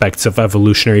aspects of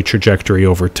evolutionary trajectory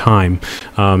over time.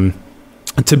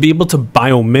 To be able to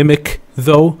biomimic,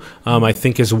 though, I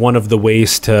think is one of the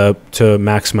ways to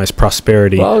maximize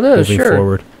prosperity moving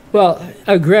forward. Well,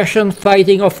 aggression,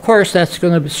 fighting, of course that's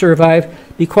going to survive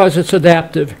because it's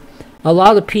adaptive. A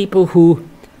lot of people who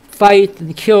fight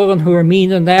and kill and who are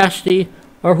mean and nasty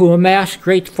or who amass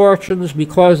great fortunes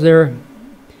because they're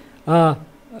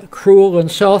cruel and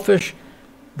selfish,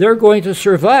 they're going to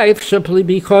survive simply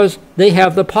because they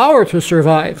have the power to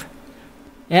survive.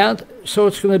 And so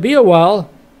it's going to be a while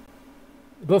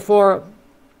before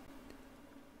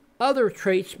other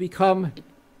traits become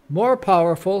more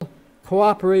powerful: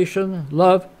 cooperation,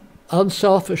 love,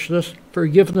 unselfishness,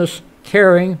 forgiveness,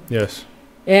 caring. Yes.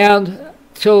 And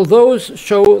till those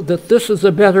show that this is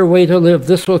a better way to live,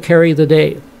 this will carry the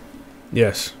day.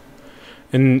 Yes.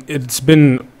 And it's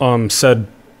been said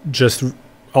just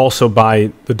also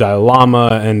by the Dalai Lama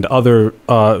and other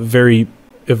very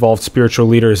evolved spiritual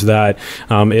leaders that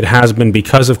it has been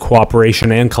because of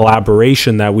cooperation and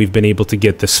collaboration that we've been able to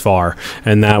get this far,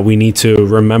 and that we need to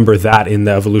remember that in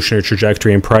the evolutionary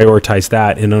trajectory and prioritize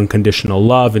that in unconditional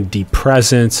love and deep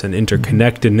presence and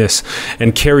interconnectedness,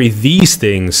 and carry these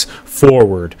things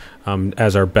forward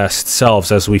as our best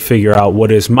selves as we figure out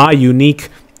what is my unique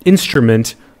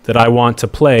instrument that I want to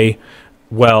play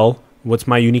well, what's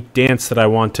my unique dance that I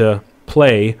want to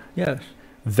play. Yes.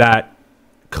 That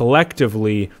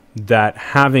collectively that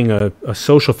having a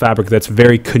social fabric that's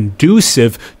very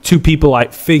conducive to people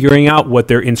figuring out what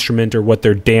their instrument or what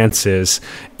their dance is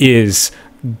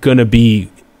going to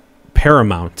be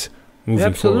paramount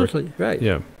moving forward. Absolutely, right.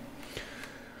 Yeah.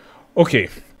 Okay.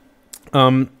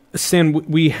 Stan,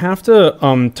 we have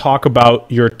to talk about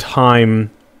your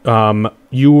time.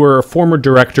 You were a former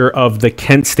director of the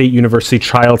Kent State University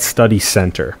Child Study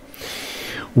Center.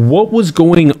 What was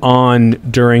going on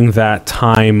during that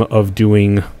time of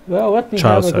doing let me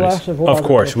child have a studies? glass of water. Of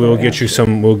course, before we'll I get you answer.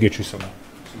 some. We'll get you some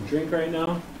drink right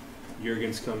now.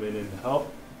 Jurgen's coming in to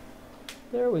help.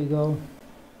 There we go.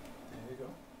 There you go.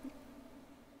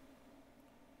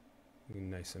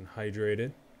 Nice and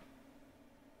hydrated.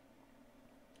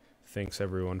 Thanks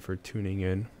everyone for tuning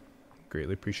in.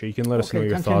 Greatly appreciate it. You can let us know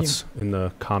your thoughts in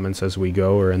the comments as we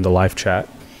go or in the live chat.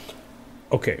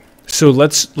 Okay, so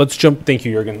let's jump. Thank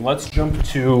you, Jurgen. Let's jump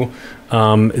to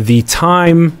the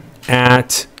time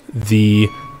at the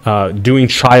doing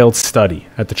child study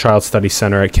at the Child Study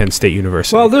Center at Kent State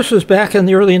University. Well, this was back in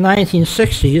the early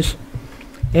 1960s,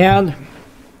 and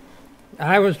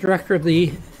I was director of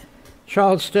the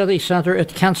Child Study Center at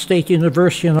Kent State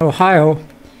University in Ohio,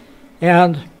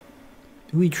 and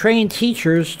we trained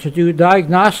teachers to do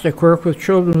diagnostic work with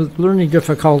children with learning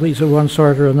difficulties of one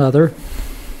sort or another.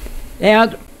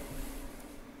 And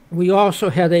we also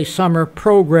had a summer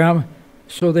program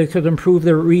so they could improve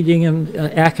their reading and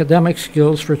academic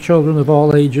skills for children of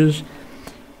all ages.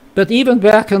 But even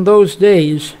back in those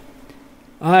days,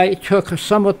 I took a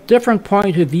somewhat different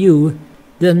point of view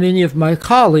than many of my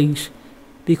colleagues,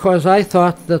 because I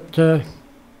thought that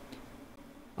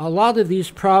a lot of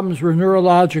these problems were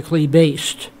neurologically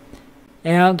based.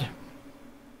 And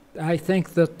I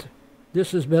think that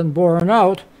this has been borne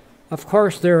out. Of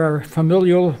course, there are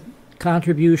familial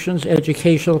contributions,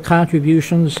 educational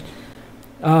contributions,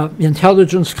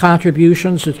 intelligence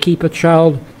contributions that keep a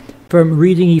child from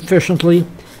reading efficiently.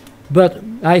 But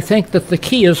I think that the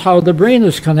key is how the brain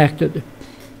is connected.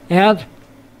 And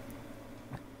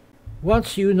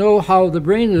once you know how the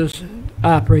brain is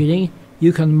operating,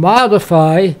 you can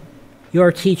modify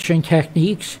your teaching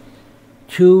techniques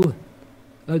to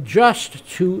adjust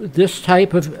to this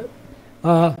type of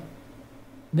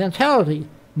mentality.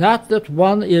 Not that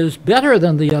one is better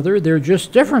than the other, they're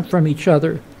just different from each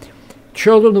other.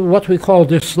 Children with what we call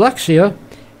dyslexia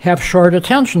have short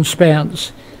attention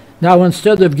spans. Now,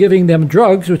 instead of giving them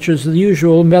drugs, which is the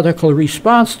usual medical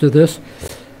response to this,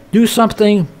 do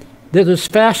something that is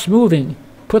fast-moving.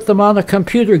 Put them on a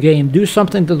computer game. Do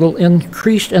something that will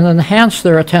increase and enhance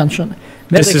their attention.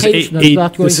 Medication is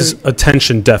not going to... This is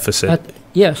attention deficit.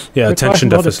 Yes. Yeah, attention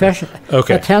deficit.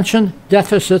 Okay. Attention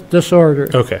deficit disorder.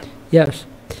 Okay. Yes.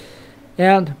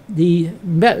 And the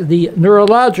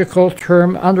neurological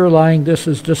term underlying this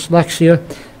is dyslexia,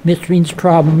 which means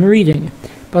problem reading.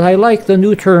 But I like the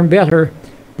new term better,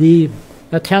 the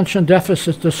attention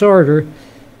deficit disorder.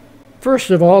 First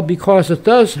of all, because it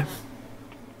does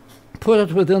put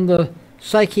it within the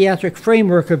psychiatric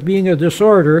framework of being a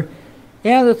disorder,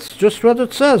 and it's just what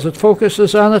it says. It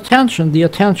focuses on attention. The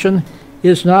attention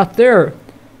is not there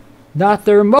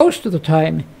most of the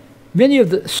time.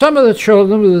 Some of the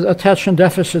children with attention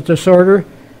deficit disorder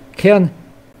can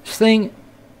sing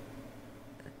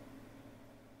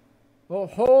a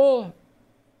whole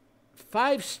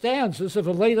 5 stanzas of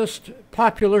the latest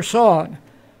popular song,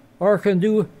 or can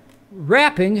do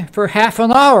rapping for half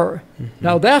an hour. Mm-hmm.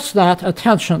 Now that's not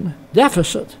attention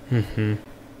deficit. Mm-hmm.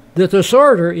 The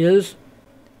disorder is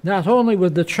not only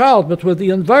with the child, but with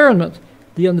the environment.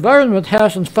 The environment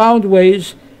hasn't found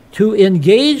ways to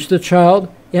engage the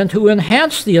child and to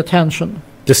enhance the attention.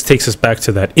 This takes us back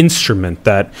to that instrument,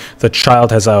 that the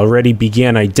child has already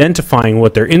began identifying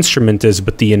what their instrument is,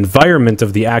 but the environment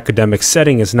of the academic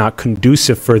setting is not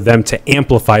conducive for them to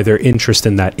amplify their interest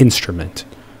in that instrument.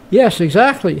 Yes,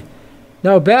 exactly.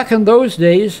 Now, back in those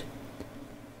days,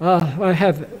 I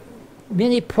have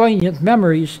many poignant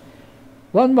memories.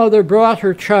 One mother brought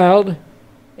her child,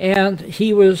 and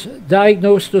he was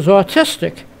diagnosed as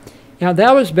autistic. And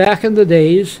that was back in the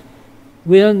days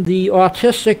when the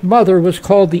autistic mother was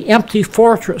called the empty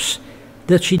fortress,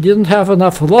 that she didn't have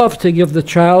enough love to give the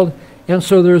child, and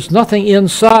so there's nothing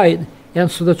inside,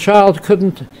 and so the child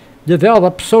couldn't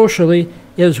develop socially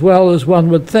as well as one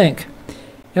would think.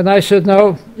 And I said,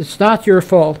 no, it's not your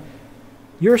fault.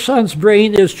 Your son's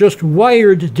brain is just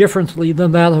wired differently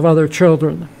than that of other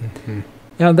children. Mm-hmm.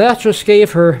 And that just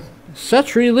gave her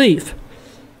such relief.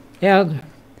 And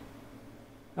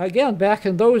again, back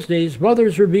in those days,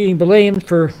 mothers were being blamed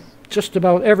for just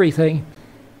about everything,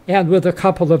 and with a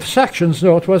couple of exceptions,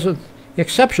 no, it wasn't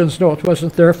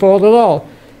their fault at all.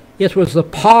 It was the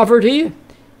poverty.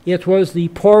 It was the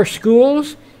poor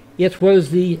schools. It was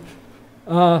the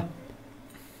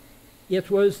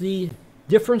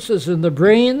differences in the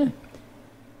brain.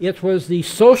 It was the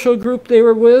social group they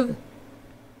were with.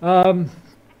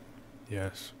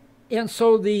 Yes. And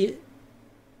so the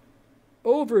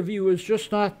overview is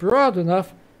just not broad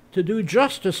enough to do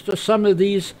justice to some of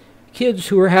these kids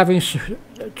who are having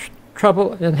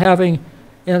trouble and having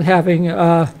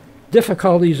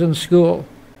difficulties in school.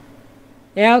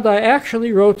 And I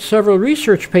actually wrote several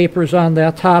research papers on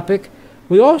that topic.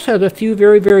 We also had a few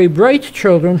very, very bright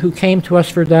children who came to us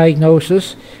for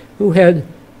diagnosis, who had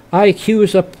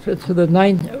IQs up into the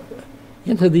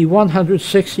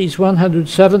 160s,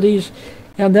 170s,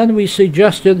 and then we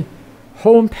suggested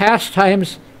home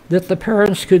pastimes that the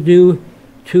parents could do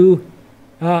to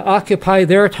occupy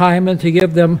their time and to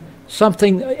give them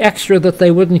something extra that they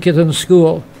wouldn't get in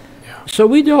school. Yeah. So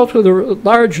we dealt with a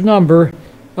large number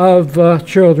of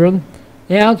children,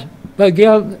 and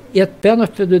again, it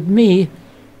benefited me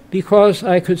because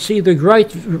I could see the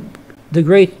great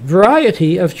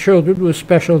variety of children with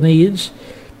special needs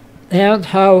and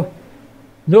how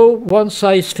no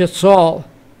one-size-fits-all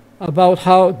about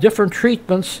how different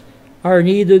treatments are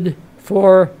needed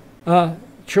for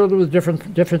children with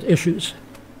different issues.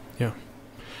 Yeah.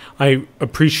 I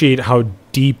appreciate how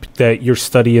deep that your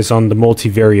study is on the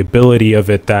multivariability of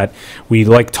it, that we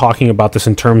like talking about this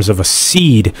in terms of a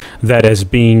seed that is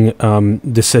being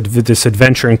this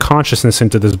adventure in consciousness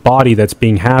into this body that's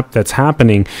that's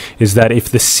happening, is that if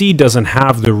the seed doesn't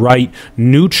have the right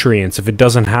nutrients, if it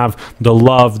doesn't have the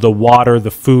love, the water,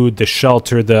 the food, the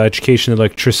shelter, the education,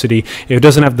 electricity, if it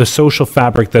doesn't have the social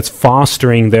fabric that's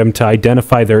fostering them to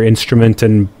identify their instrument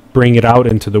and bring it out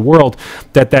into the world,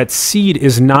 that seed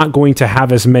is not going to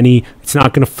have as many, it's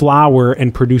not going to flower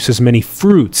and produce as many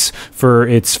fruits for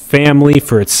its family,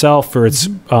 for itself, for its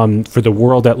for the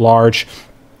world at large.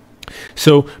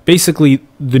 So basically,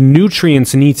 the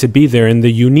nutrients need to be there, and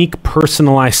the unique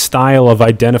personalized style of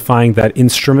identifying that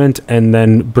instrument and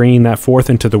then bringing that forth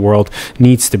into the world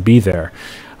needs to be there.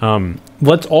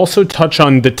 Let's also touch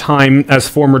on the time as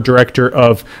former director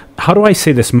of, how do I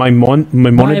say this, Maimonides?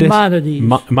 Maimonides.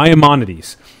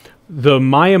 The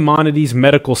Maimonides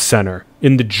Medical Center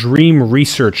in the Dream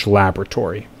Research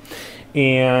Laboratory.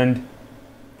 And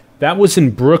that was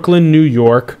in Brooklyn, New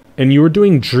York, and you were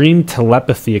doing dream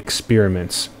telepathy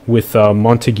experiments with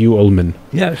Montague Ullman.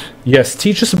 Yes. Yes,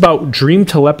 teach us about dream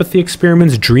telepathy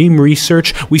experiments, dream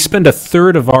research. We spend a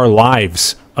third of our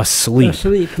lives asleep.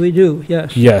 Asleep, we do,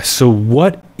 yes. Yes, so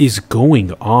what is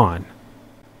going on?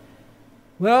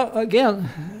 Well,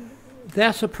 again,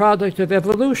 that's a product of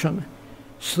evolution.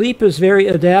 Sleep is very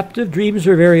adaptive, dreams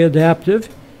are very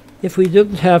adaptive. If we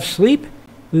didn't have sleep,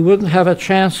 we wouldn't have a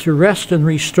chance to rest and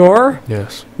restore.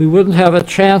 Yes. We wouldn't have a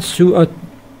chance to,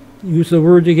 use the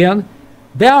word again,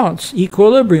 balance,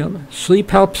 equilibrium.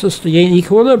 Sleep helps us to gain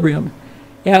equilibrium.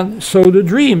 And so do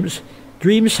dreams.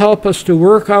 Dreams help us to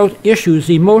work out issues,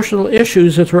 emotional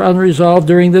issues that were unresolved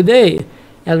during the day,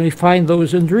 and we find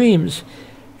those in dreams.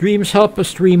 Dreams help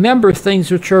us to remember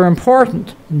things which are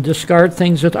important and discard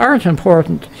things that aren't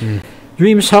important.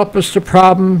 Dreams help us to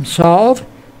problem solve.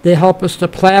 They help us to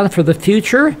plan for the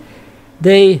future.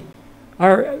 If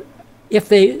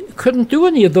they couldn't do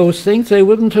any of those things, they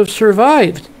wouldn't have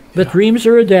survived. But dreams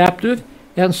are adaptive,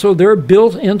 and so they're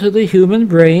built into the human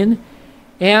brain.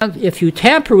 And if you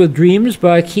tamper with dreams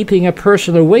by keeping a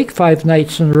person awake 5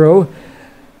 nights in a row,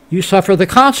 you suffer the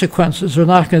consequences. They're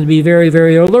not going to be very,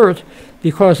 very alert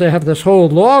because they have this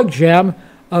whole logjam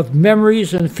of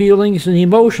memories and feelings and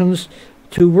emotions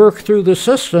to work through the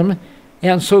system,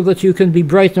 and so that you can be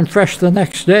bright and fresh the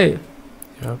next day.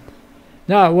 Yep.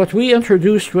 Now, what we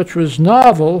introduced, which was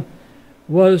novel,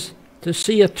 was to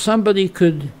see if somebody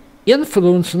could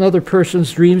influence another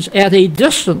person's dreams at a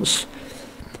distance.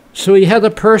 So we had a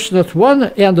person at one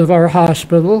end of our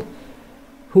hospital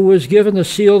who was given a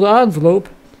sealed envelope,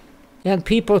 and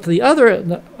people at the other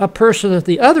end, a person at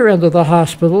the other end of the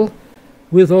hospital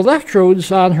with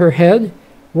electrodes on her head,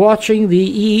 watching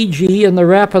the EEG and the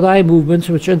rapid eye movements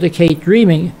which indicate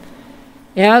dreaming.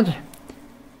 And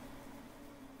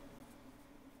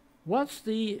once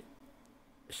the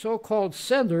so-called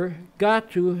sender got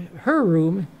to her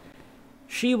room,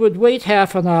 she would wait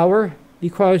half an hour,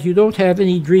 because you don't have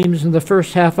any dreams in the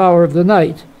first half hour of the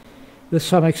night, with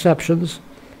some exceptions,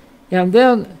 and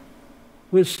then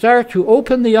would start to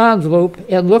open the envelope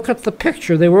and look at the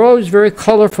picture. They were always very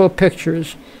colorful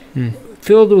pictures,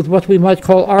 filled with what we might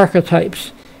call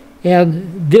archetypes, and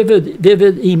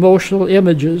vivid emotional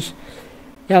images.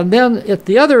 And then at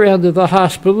the other end of the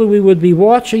hospital, we would be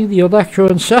watching the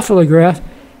electroencephalograph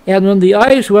And when the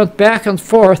eyes went back and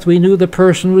forth, we knew the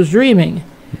person was dreaming.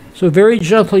 So very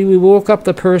gently we woke up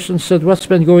the person, said, "What's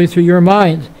been going through your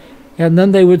mind?" And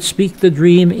then they would speak the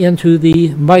dream into the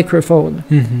microphone.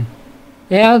 Mm-hmm.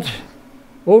 And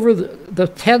over the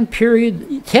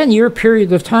 10-year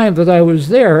period of time that I was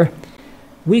there,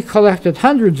 we collected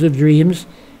hundreds of dreams,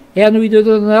 and we did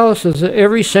an analysis of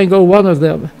every single one of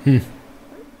them,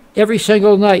 every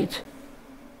single night.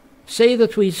 Say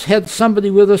that we had somebody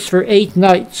with us for 8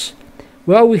 nights.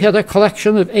 Well, we had a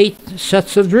collection of 8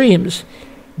 sets of dreams.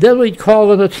 Then we'd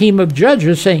call in a team of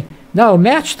judges saying, "Now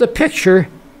match the picture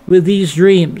with these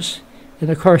dreams." And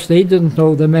of course they didn't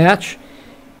know the match.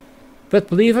 But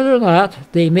believe it or not,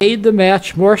 they made the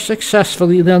match more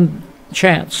successfully than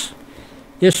chance,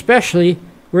 especially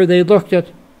where they looked at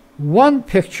one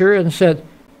picture and said,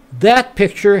 that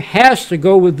picture has to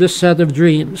go with this set of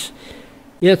dreams.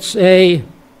 It's a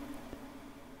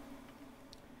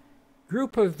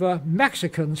group of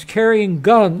Mexicans carrying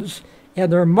guns,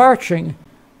 and they're marching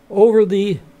over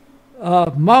the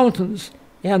mountains,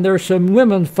 and there's some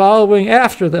women following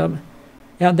after them.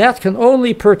 And that can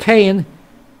only pertain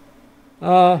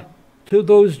to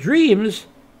those dreams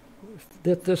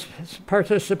that this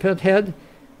participant had,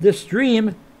 this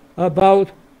dream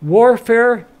about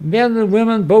warfare, men and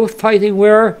women both fighting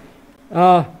where,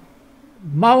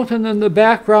 mountain in the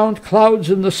background, clouds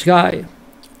in the sky.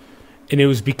 And it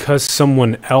was because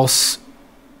someone else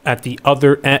at the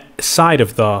other side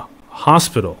of the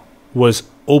hospital was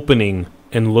opening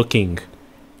and looking.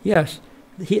 Yes.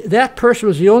 That person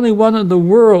was the only one in the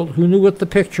world who knew what the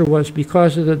picture was,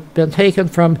 because it had been taken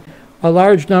from a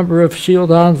large number of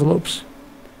sealed envelopes.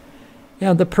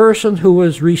 And the person who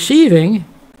was receiving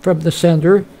from the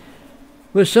sender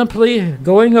was simply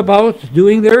going about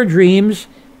doing their dreams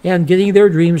and getting their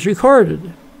dreams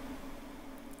recorded.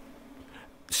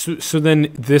 So then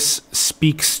this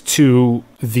speaks to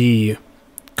the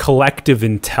collective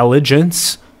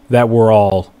intelligence that we're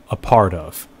all a part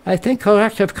of. I think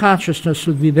collective consciousness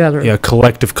would be better. Yeah,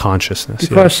 collective consciousness.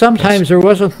 Because sometimes there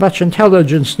wasn't much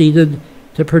intelligence needed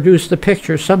to produce the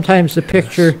picture. Sometimes the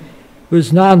picture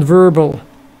was nonverbal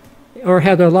or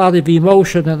had a lot of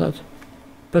emotion in it.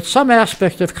 But some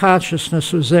aspect of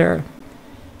consciousness was there.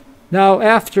 Now,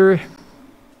 after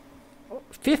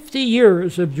 50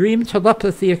 years of dream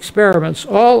telepathy experiments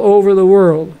all over the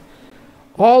world,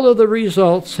 all of the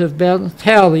results have been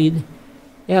tallied,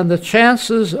 and the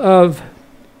chances of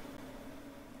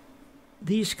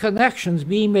these connections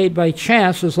being made by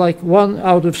chance is like 1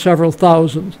 out of several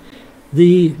thousand.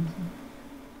 The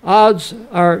odds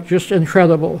are just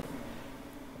incredible.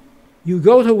 You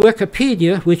go to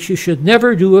Wikipedia, which you should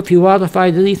never do if you want to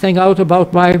find anything out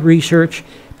about my research,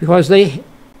 because they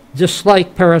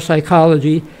dislike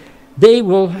parapsychology. They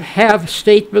will have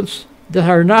statements that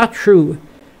are not true.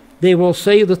 They will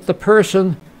say that the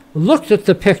person looked at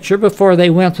the picture before they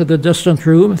went to the distant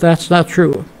room. That's not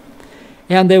true.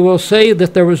 And they will say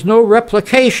that there was no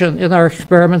replication in our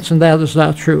experiments, and that is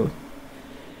not true.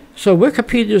 So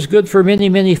Wikipedia is good for many,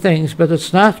 many things, but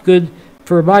it's not good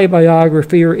for my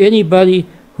biography or anybody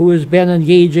who has been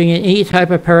engaging in any type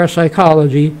of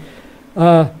parapsychology.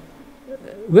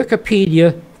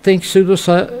 Wikipedia thinks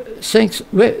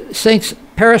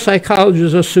parapsychology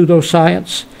is a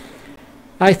pseudoscience.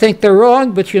 I think they're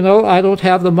wrong, but I don't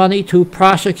have the money to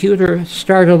prosecute or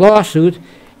start a lawsuit,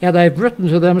 and I've written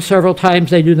to them several times.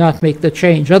 They do not make the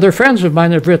change. Other friends of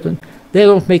mine have written. They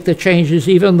don't make the changes,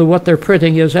 even though what they're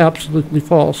printing is absolutely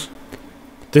false.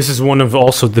 This is one of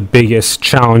also the biggest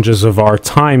challenges of our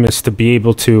time, is to be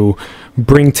able to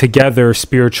bring together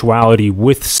spirituality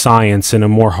with science in a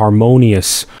more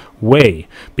harmonious way,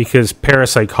 because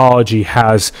parapsychology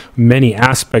has many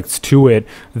aspects to it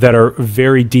that are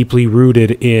very deeply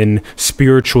rooted in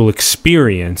spiritual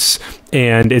experience,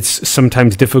 and it's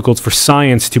sometimes difficult for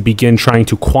science to begin trying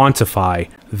to quantify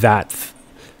that.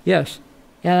 Yes,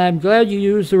 and I'm glad you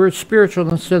used the word spiritual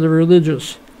instead of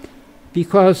religious,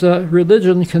 because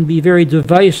religion can be very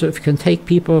divisive, can take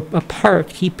people apart,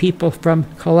 keep people from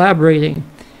collaborating.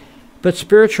 But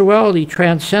spirituality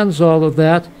transcends all of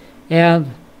that,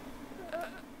 and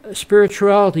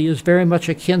spirituality is very much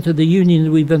akin to the union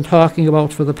that we've been talking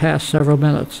about for the past several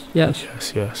minutes. Yes.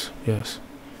 Yes.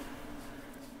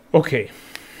 Okay.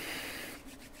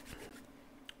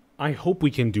 I hope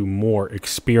we can do more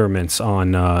experiments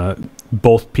on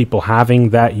both people having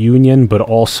that union, but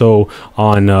also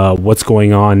on what's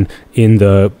going on in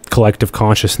the collective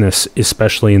consciousness,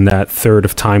 especially in that third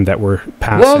of time that we're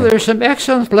passing. Well, there's some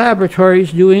excellent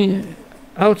laboratories doing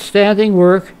outstanding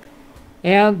work,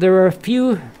 and there are a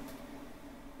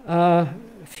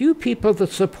few people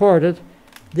that support it.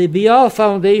 The Bial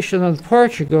Foundation in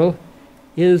Portugal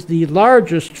is the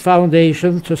largest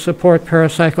foundation to support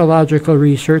parapsychological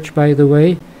research, by the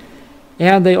way,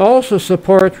 and they also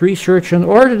support research in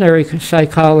ordinary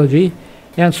psychology,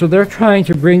 and so they're trying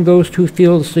to bring those two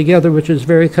fields together, which is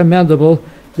very commendable.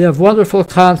 They have wonderful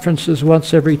conferences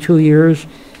once every 2 years,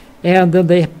 and then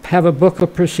they have a book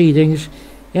of proceedings,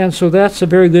 and so that's a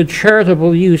very good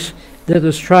charitable use that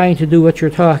is trying to do what you're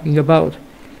talking about.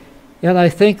 And I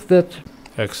think that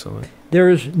Excellent. there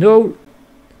is no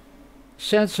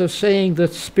sense of saying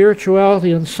that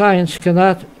spirituality and science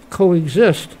cannot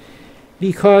coexist,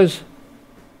 because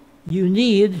you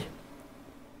need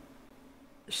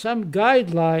some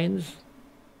guidelines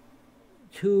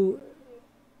to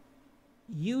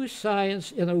use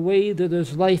science in a way that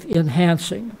is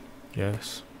life-enhancing.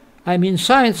 Yes. I mean,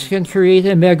 science can create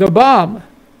a mega bomb,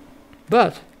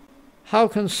 but how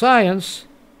can science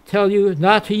tell you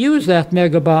not to use that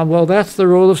mega bomb? Well, that's the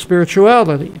role of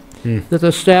spirituality, that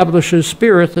establishes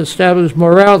spirit, establishes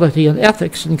morality and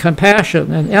ethics and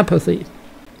compassion and empathy.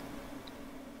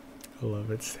 I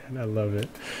love it, Stan. I love it.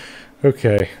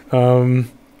 Okay.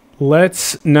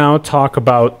 Let's now talk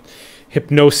about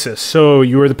hypnosis. So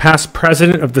you were the past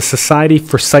president of the Society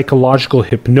for Psychological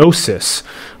Hypnosis,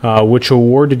 which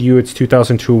awarded you its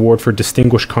 2002 award for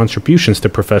distinguished contributions to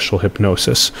professional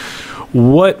hypnosis.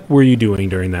 What were you doing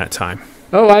during that time?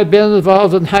 Oh, I've been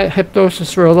involved in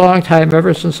hypnosis for a long time,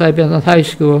 ever since I've been in high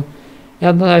school.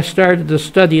 And then I started to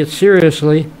study it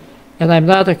seriously. And I'm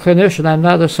not a clinician, I'm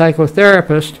not a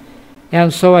psychotherapist,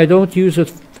 and so I don't use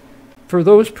it for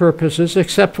those purposes,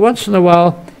 except once in a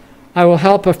while I will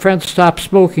help a friend stop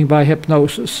smoking by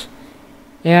hypnosis.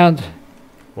 And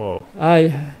Whoa.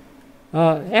 I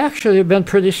actually have been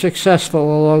pretty successful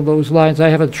along those lines. I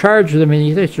haven't charged them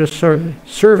anything, it's just sort of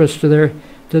service to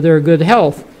their good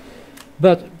health.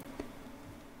 But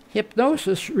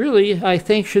hypnosis really, I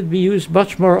think, should be used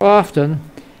much more often.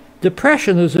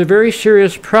 Depression is a very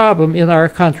serious problem in our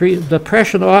country.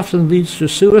 Depression often leads to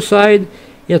suicide.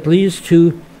 It leads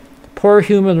to poor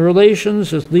human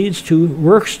relations. It leads to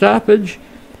work stoppage.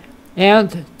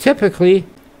 And typically,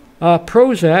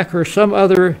 Prozac or some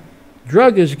other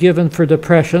drug is given for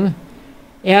depression.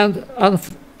 And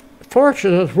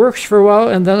unfortunately, it works for a while,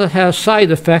 and then it has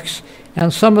side effects.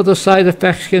 And some of the side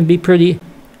effects can be pretty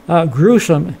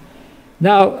gruesome.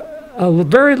 Now, a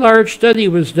very large study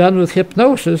was done with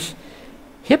hypnosis,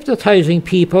 hypnotizing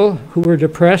people who were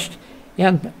depressed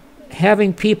and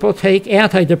having people take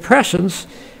antidepressants,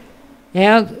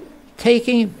 and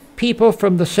taking people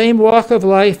from the same walk of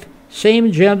life,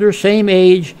 same gender, same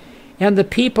age, and the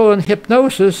people in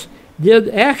hypnosis did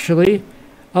actually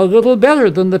a little better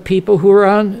than the people who were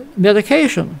on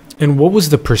medication. And what was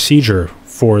the procedure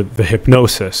for the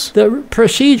hypnosis? The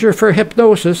procedure for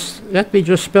hypnosis, let me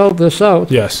just spell this out.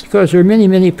 Yes. Because there are many,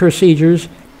 many procedures.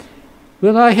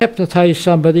 When I hypnotize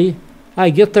somebody,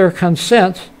 I get their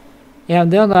consent,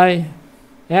 and then I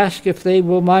ask if they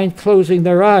will mind closing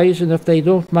their eyes, and if they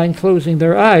don't mind closing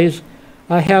their eyes,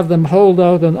 I have them hold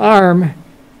out an arm,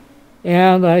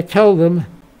 and I tell them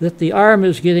that the arm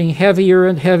is getting heavier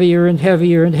and heavier and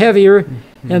heavier and heavier,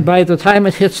 and by the time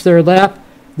it hits their lap,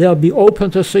 they'll be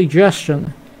open to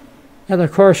suggestion. And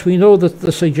of course, we know that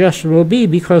the suggestion will be,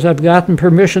 because I've gotten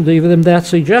permission to give them that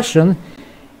suggestion,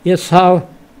 it's how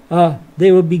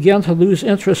they will begin to lose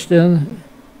interest in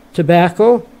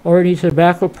tobacco or any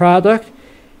tobacco product.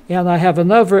 And I have a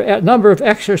number of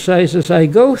exercises I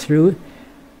go through,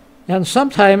 and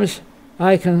sometimes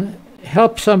I can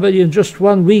help somebody in just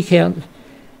one weekend.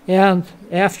 And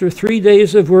after 3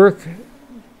 days of work,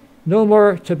 no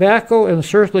more tobacco and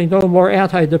certainly no more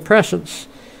antidepressants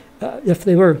if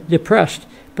they were depressed.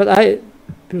 But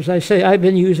as I say, I've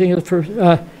been using it for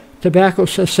tobacco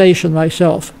cessation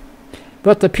myself.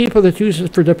 But the people that use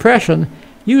it for depression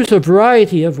use a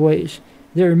variety of ways.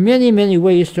 There are many, many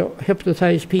ways to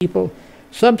hypnotize people.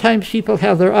 Sometimes people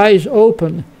have their eyes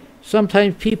open.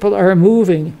 Sometimes people are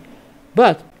moving.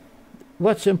 But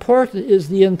what's important is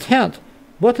the intent.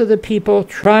 What are the people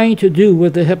trying to do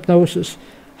with the hypnosis?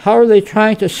 How are they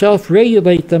trying to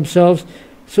self-regulate themselves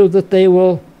so that they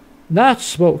will not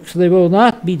smoke, so they will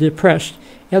not be depressed?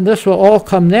 And this will all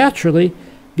come naturally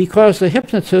because the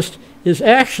hypnotist is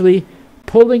actually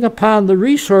pulling upon the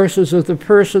resources of the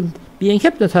person being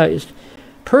hypnotized.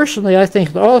 Personally, I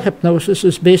think that all hypnosis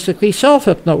is basically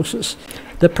self-hypnosis.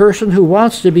 The person who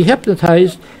wants to be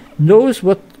hypnotized knows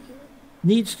what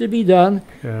needs to be done,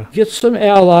 gets some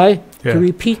ally to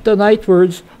repeat the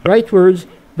right words,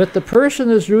 but the person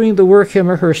is doing the work, him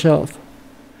or herself.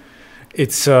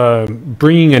 It's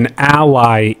bringing an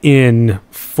ally in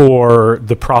for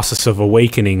the process of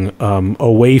awakening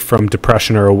away from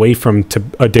depression or away from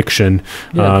addiction.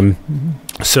 Yeah.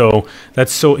 So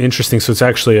that's so interesting. So it's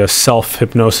actually a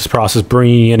self-hypnosis process,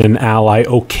 bringing in an ally,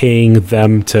 okaying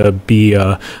them to be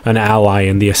an ally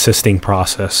in the assisting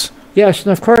process. Yes,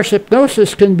 and of course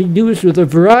hypnosis can be used with a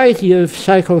variety of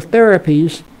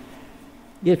psychotherapies.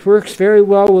 It works very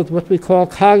well with what we call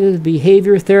cognitive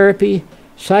behavior therapy,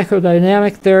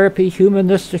 psychodynamic therapy,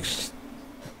 humanistic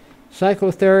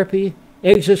psychotherapy,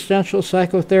 existential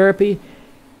psychotherapy.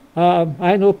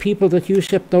 I know people that use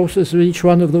hypnosis with each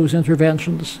one of those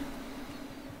interventions.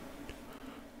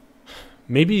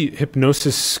 Maybe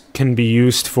hypnosis can be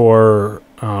used for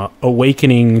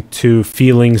awakening to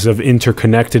feelings of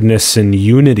interconnectedness and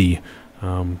unity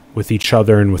with each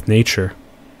other and with nature.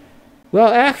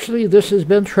 Well, actually, this has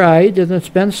been tried and it's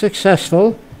been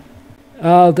successful.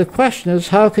 The question is,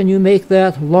 how can you make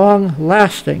that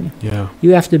long-lasting? Yeah.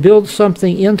 You have to build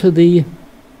something into the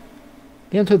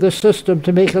system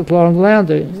to make it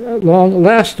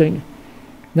long-lasting.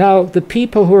 Now, the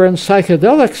people who are in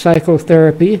psychedelic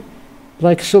psychotherapy,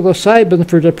 like psilocybin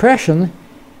for depression,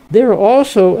 they're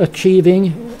also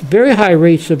achieving very high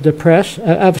rates of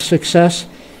success,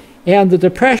 and the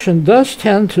depression does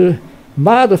tend to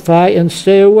modify and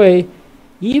stay away,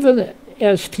 even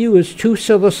as few as 2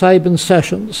 psilocybin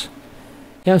sessions.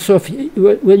 And so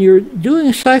when you're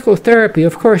doing psychotherapy,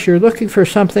 of course, you're looking for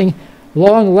something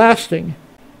long-lasting.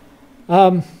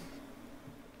 I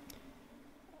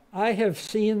have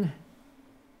seen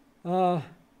what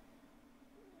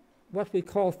we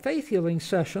call faith healing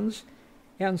sessions,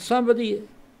 and somebody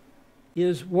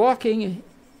is walking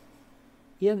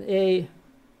in a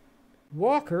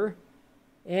walker,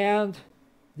 and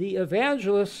the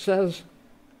evangelist says,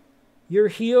 "You're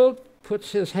healed,"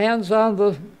 puts his hands on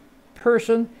the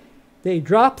person, they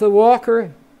drop the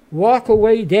walker, walk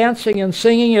away dancing and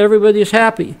singing, everybody's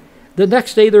happy. The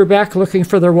next day they're back looking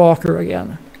for their walker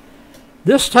again.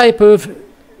 This type of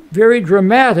very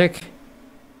dramatic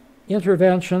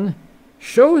intervention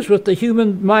shows what the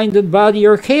human mind and body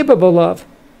are capable of,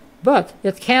 but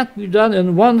it can't be done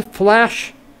in one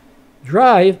flash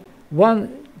drive, one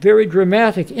very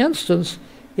dramatic instance.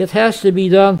 It has to be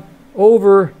done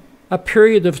over a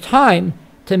period of time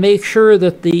to make sure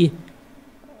that the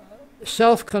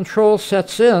self-control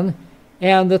sets in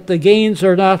and that the gains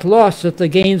are not lost, that the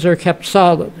gains are kept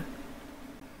solid.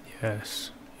 Yes,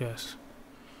 yes.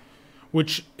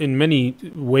 Which in many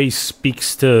ways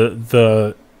speaks to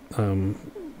the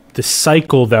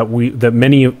cycle that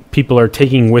many people are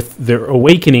taking with their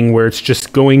awakening, where it's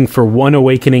just going for one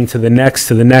awakening to the next,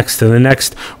 to the next, to the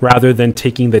next, rather than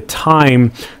taking the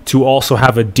time to also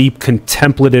have a deep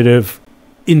contemplative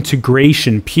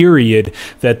integration period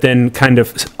that then kind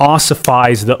of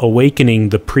ossifies the awakening,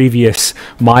 the previous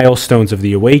milestones of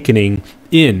the awakening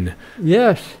in.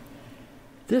 Yes,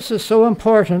 this is so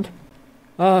important.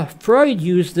 Freud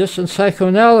used this in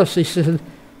psychoanalysis. He said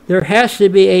there has to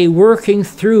be a working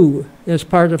through as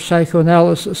part of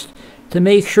psychoanalysis to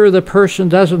make sure the person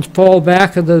doesn't fall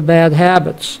back into the bad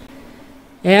habits.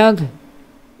 And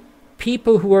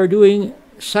people who are doing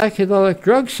psychedelic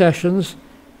drug sessions,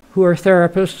 who are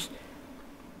therapists,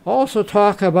 also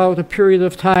talk about a period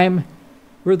of time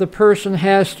where the person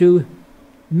has to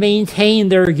maintain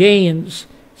their gains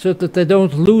so that they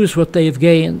don't lose what they've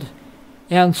gained.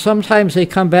 And sometimes they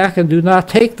come back and do not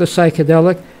take the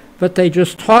psychedelic, but they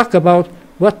just talk about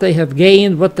what they have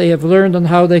gained, what they have learned, and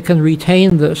how they can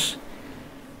retain this.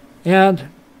 And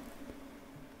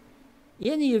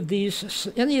any of the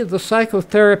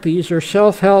psychotherapies or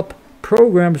self-help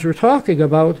programs we're talking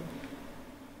about,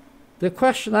 the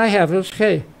question I have is,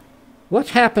 okay,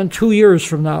 what's happened 2 years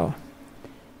from now?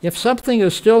 If something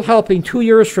is still helping 2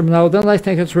 years from now, then I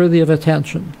think it's worthy of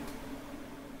attention.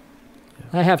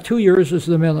 Yeah. I have 2 years as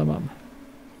the minimum.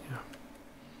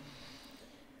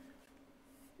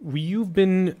 You've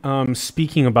been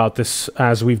speaking about this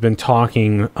as we've been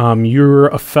talking. You're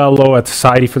a fellow at the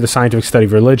Society for the Scientific Study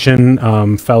of Religion,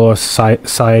 fellow at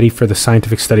Society for the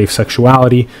Scientific Study of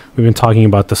Sexuality. We've been talking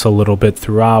about this a little bit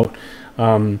throughout.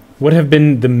 What have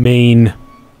been the main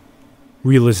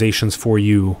realizations for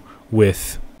you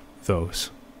with those?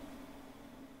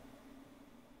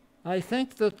 I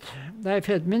think that I've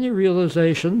had many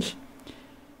realizations.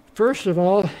 First of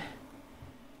all,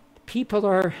 people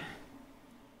are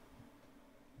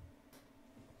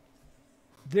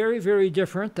very, very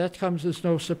different. That comes as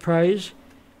no surprise.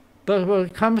 But when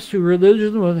it comes to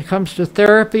religion, when it comes to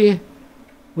therapy,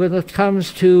 when it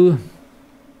comes to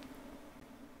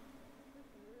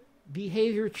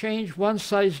behavior change, one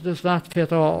size does not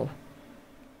fit all.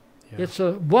 Yeah. It's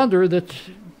a wonder that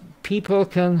people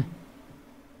can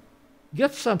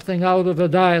get something out of a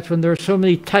diet when there are so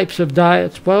many types of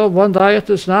diets? Well, one diet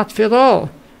does not fit all.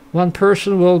 One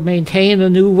person will maintain a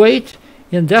new weight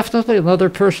indefinitely, another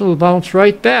person will bounce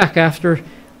right back after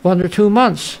 1 or 2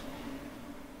 months.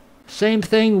 Same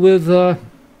thing with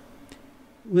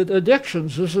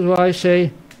addictions. This is why I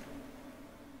say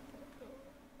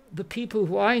the people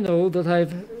who I know that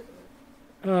I've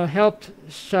helped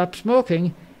stop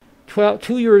smoking,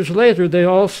 2 years later they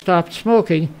all stopped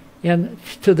smoking, and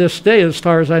to this day, as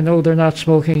far as I know, they're not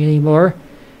smoking anymore.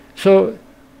 So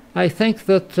I think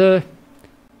that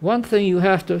one thing you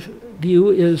have to view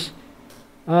is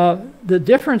the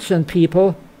difference in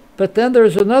people, but then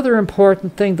there's another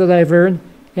important thing that I've learned,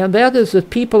 and that is that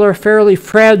people are fairly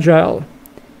fragile.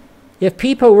 If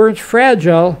people weren't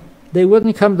fragile, they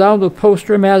wouldn't come down with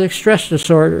post-traumatic stress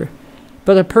disorder.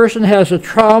 But a person has a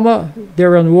trauma,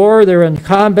 they're in war, they're in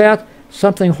combat,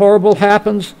 something horrible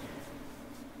happens.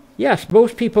 Yes,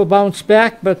 most people bounce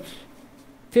back, but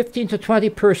 15 to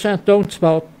 20% don't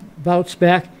bounce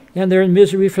back, and they're in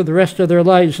misery for the rest of their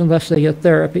lives unless they get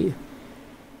therapy.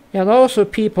 And also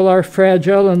people are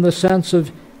fragile in the sense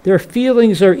of their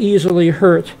feelings are easily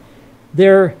hurt.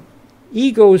 Their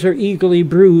egos are easily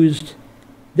bruised.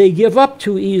 They give up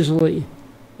too easily.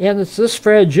 And it's this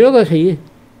fragility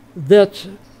that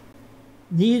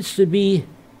needs to be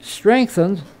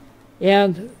strengthened,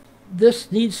 and this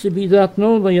needs to be not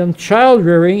only in child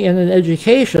rearing and in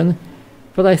education,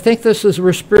 but I think this is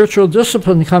where spiritual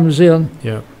discipline comes in.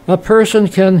 Yeah. A person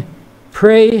can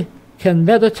pray, can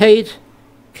meditate,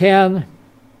 can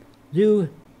do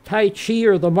Tai Chi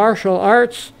or the martial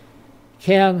arts,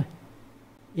 can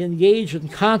engage in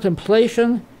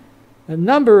contemplation. A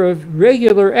number of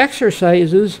regular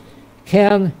exercises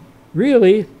can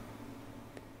really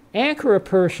anchor a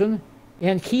person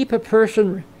and keep a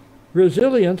person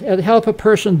resilient and help a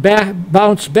person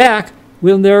bounce back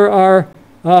when there are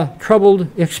troubled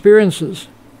experiences.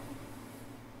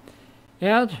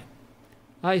 And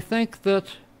I think that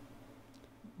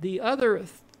the other,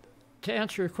 to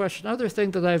answer your question, other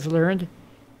thing that I've learned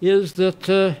is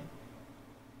that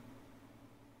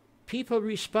people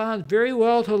respond very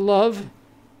well to love,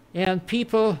 and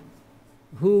people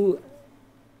who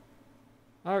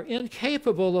are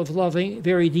incapable of loving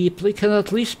very deeply can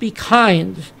at least be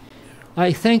kind.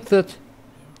 I think that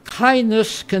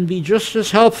kindness can be just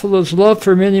as helpful as love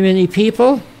for many, many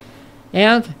people.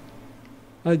 And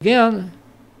again,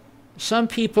 some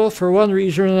people, for one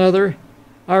reason or another,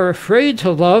 are afraid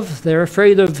to love. They're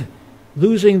afraid of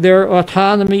losing their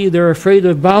autonomy. They're afraid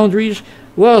of boundaries.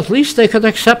 Well, at least they could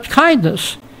accept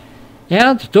kindness.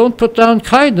 And don't put down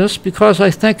kindness, because I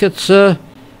think it's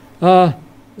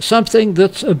something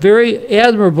that's a very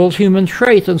admirable human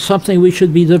trait and something we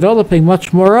should be developing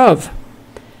much more of.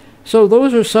 So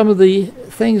those are some of the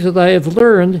things that I have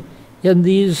learned in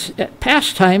these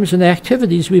pastimes and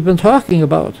activities we've been talking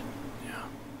about. Yeah.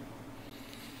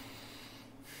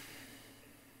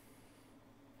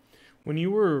 When you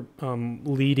were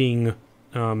leading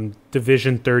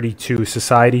Division 32,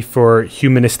 Society for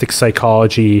Humanistic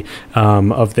Psychology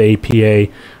of the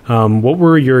APA, what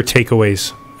were your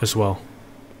takeaways as well?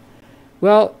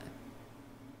 Well,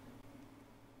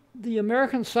 the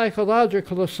American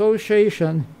Psychological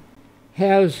Association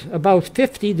has about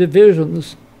 50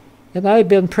 divisions, and I've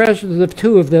been president of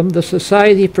 2 of them, the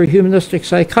Society for Humanistic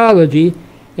Psychology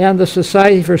and the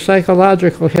Society for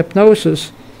Psychological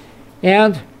Hypnosis.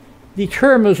 And the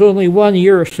term is only 1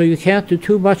 year, so you can't do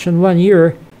too much in 1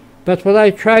 year. But what I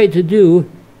tried to do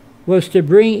was to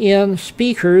bring in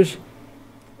speakers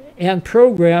and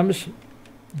programs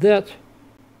that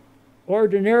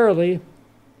ordinarily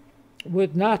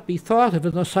would not be thought of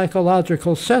in a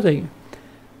psychological setting.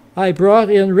 I brought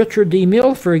in Richard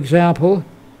DeMille, for example,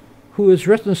 who has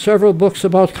written several books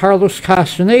about Carlos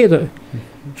Castaneda,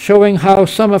 showing how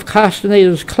some of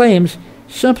Castaneda's claims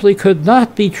simply could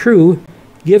not be true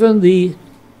given the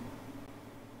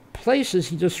places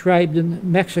he described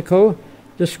in Mexico,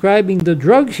 describing the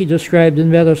drugs he described in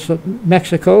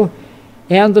Mexico,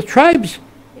 and the tribes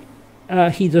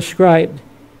he described.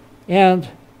 And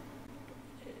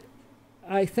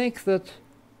I think that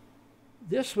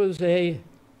this was a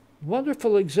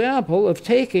wonderful example of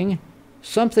taking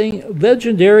something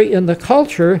legendary in the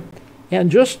culture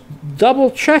and just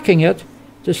double-checking it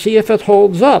to see if it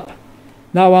holds up.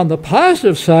 Now, on the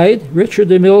positive side, Richard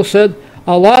DeMille said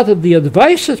a lot of the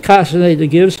advice that Castaneda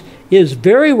gives is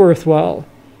very worthwhile,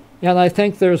 and I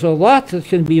think there's a lot that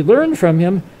can be learned from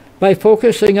him by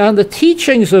focusing on the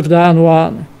teachings of Don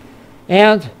Juan.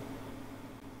 And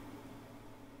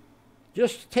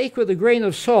just take with a grain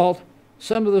of salt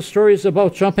some of the stories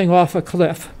about jumping off a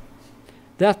cliff.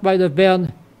 That might have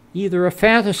been either a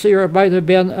fantasy or it might have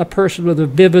been a person with a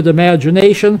vivid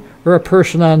imagination or a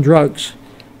person on drugs.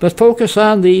 But focus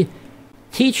on the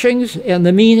teachings and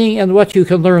the meaning and what you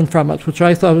can learn from it, which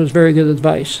I thought was very good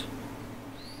advice.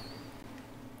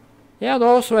 And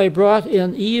also I brought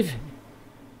in Eve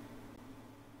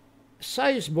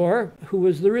Sizemore, who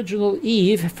was the original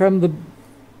Eve from the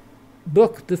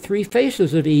book The Three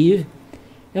Faces of Eve.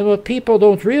 And what people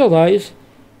don't realize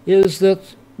is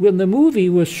that when the movie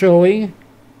was showing,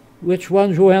 which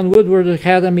won Joanne Woodward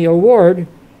Academy Award,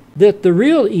 that the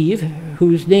real Eve,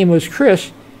 whose name was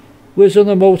Chris, was in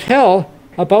a motel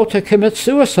about to commit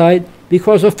suicide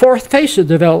because a fourth face had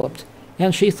developed,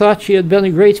 and she thought she had been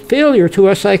a great failure to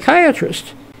a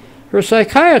psychiatrist. Her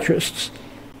psychiatrists,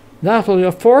 not only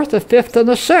a fourth, a fifth, and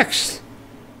a sixth.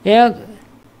 And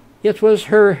it was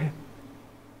her,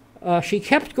 she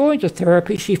kept going to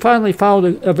therapy. She finally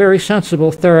found a very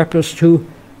sensible therapist who,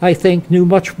 I think, knew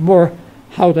much more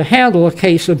how to handle a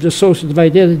case of dissociative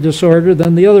identity disorder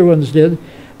than the other ones did.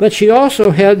 But she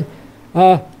also had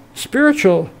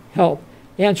spiritual help,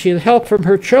 and she had help from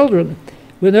her children.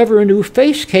 Whenever a new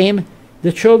face came,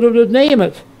 the children would name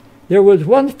it. There was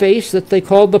one face that they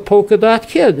called the Polka Dot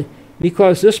Kid,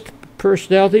 because this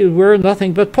personality would wear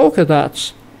nothing but polka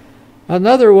dots.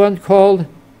 Another one called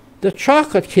the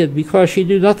Chocolate Kid, because she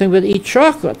knew nothing but eat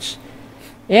chocolates.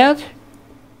 And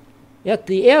at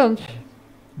the end,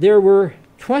 there were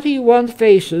 21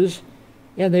 faces,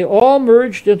 and they all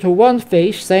merged into one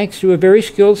face thanks to a very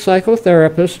skilled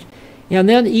psychotherapist. And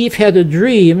then Eve had a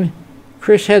dream,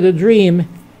 Chris had a dream,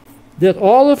 that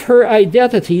all of her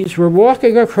identities were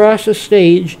walking across a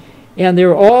stage, and they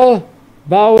were all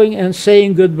bowing and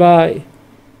saying goodbye.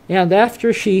 And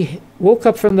after she woke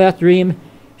up from that dream,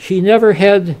 she never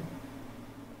had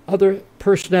other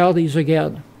personalities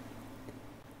again.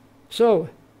 So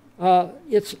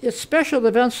it's special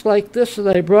events like this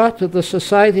that I brought to the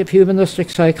Society of Humanistic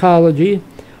Psychology.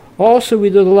 Also, we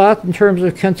did a lot in terms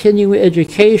of continuing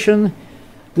education.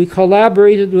 We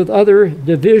collaborated with other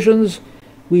divisions.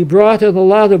 We brought in a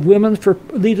lot of women for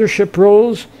leadership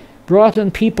roles, brought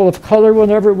in people of color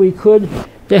whenever we could,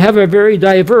 to have a very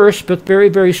diverse but very,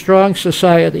 very strong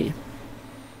society.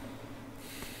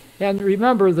 And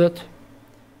remember that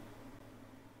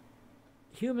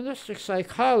humanistic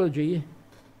psychology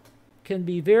can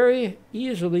be very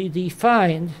easily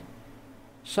defined.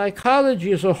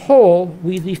 Psychology as a whole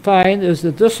we define as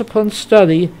the disciplined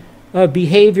study of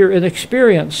behavior and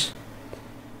experience.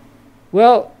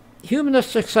 Well,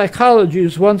 humanistic psychology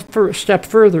is one step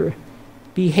further.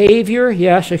 Behavior,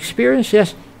 yes. Experience,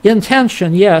 yes.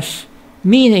 Intention, yes.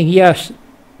 Meaning, yes.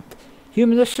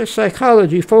 Humanistic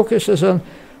psychology focuses on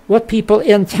what people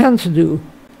intend to do,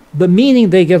 the meaning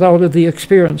they get out of the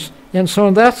experience. And so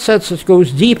in that sense, it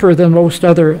goes deeper than most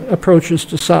other approaches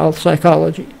to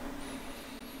psychology.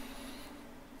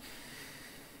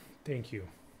 Thank you.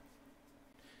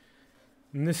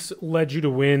 And this led you to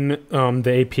win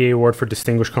the APA Award for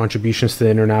Distinguished Contributions to the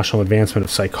International Advancement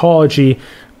of Psychology.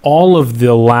 All of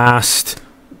the last,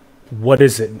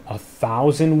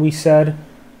 1,000 we said?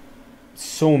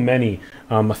 So many.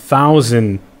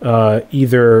 1,000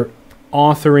 either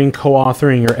authoring,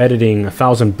 co-authoring, or editing,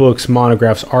 1,000 books,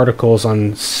 monographs, articles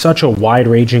on such a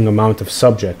wide-ranging amount of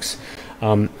subjects.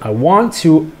 I want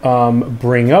to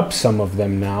bring up some of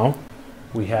them now.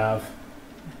 We have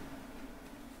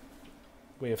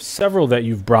several that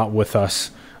you've brought with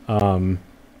us.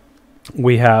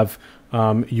 We have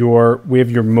all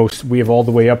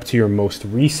the way up to your most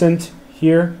recent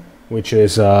here, which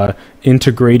is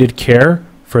integrated care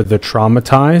for the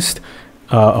traumatized,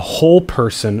 a whole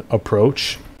person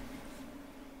approach.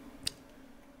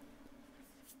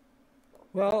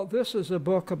 Well, this is a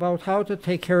book about how to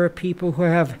take care of people who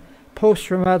have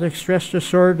post-traumatic stress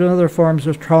disorder and other forms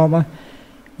of trauma.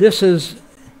 This is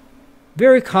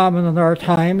very common in our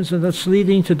times, and it's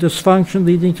leading to dysfunction,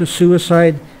 leading to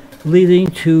suicide, leading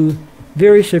to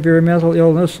very severe mental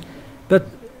illness. But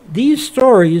these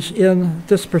stories in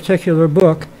this particular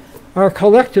book are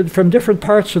collected from different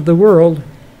parts of the world,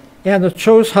 and it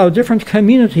shows how different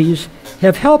communities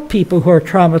have helped people who are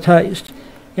traumatized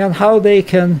and how they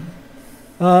can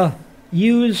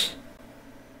use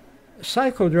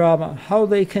psychodrama, how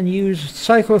they can use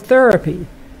psychotherapy,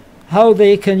 how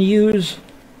they can use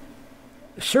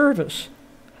service.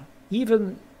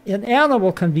 Even an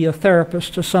animal can be a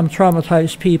therapist to some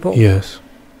traumatized people. Yes.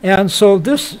 And so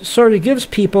this sort of gives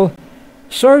people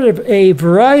sort of a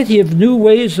variety of new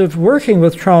ways of working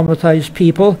with traumatized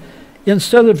people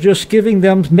instead of just giving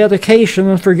them medication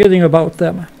and forgetting about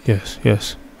them. Yes,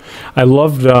 yes. I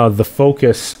loved the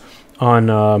focus on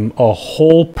a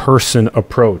whole person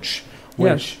approach,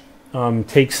 which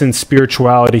takes in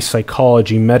spirituality,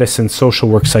 psychology, medicine, social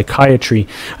work, psychiatry.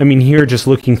 I mean, here, just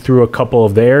looking through a couple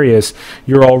of the areas,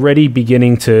 you're already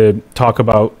beginning to talk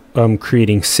about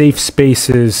creating safe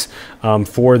spaces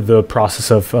for the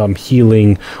process of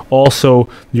healing. Also,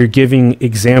 you're giving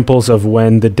examples of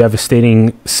when the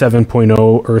devastating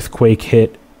 7.0 earthquake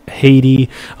hit Haiti.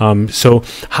 So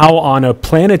how on a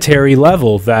planetary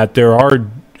level that there are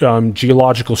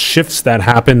geological shifts that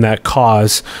happen that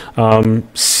cause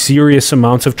serious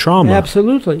amounts of trauma.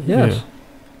 Absolutely, yes. Yeah.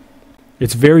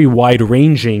 It's very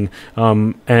wide-ranging,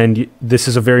 and this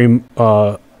is a very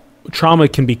trauma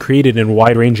can be created in a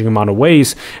wide-ranging amount of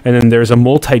ways, and then there's a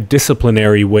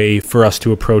multidisciplinary way for us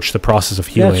to approach the process of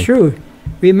healing. That's true.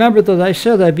 Remember that I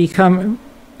said I become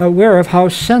aware of how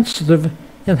sensitive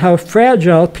and how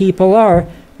fragile people are.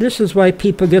 This is why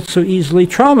people get so easily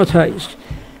traumatized,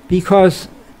 because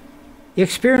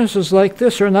experiences like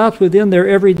this are not within their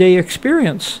everyday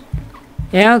experience,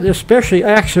 and especially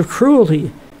acts of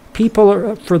cruelty. People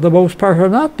are, for the most part, are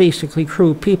not basically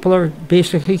cruel. People are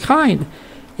basically kind.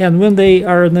 And when they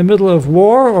are in the middle of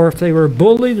war, or if they were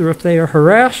bullied, or if they are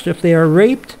harassed, if they are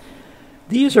raped,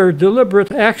 these are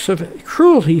deliberate acts of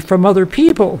cruelty from other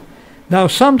people. Now,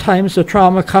 sometimes the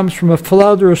trauma comes from a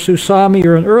flood or a tsunami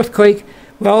or an earthquake.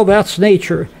 Well, that's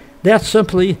nature. That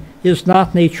simply is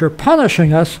not nature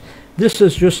punishing us. This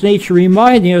is just nature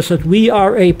reminding us that we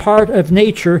are a part of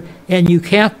nature, and you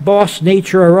can't boss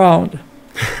nature around.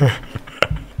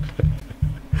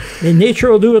 And nature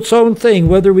will do its own thing,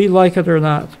 whether we like it or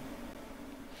not.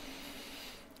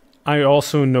 I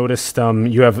also noticed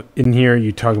you have in here,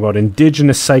 you talk about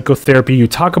indigenous psychotherapy. You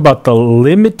talk about the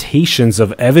limitations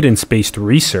of evidence-based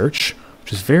research,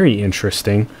 which is very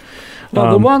interesting.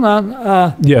 Well, the one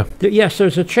on... yes,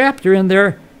 there's a chapter in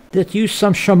there that used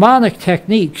some shamanic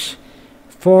techniques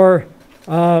for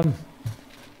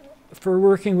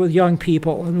working with young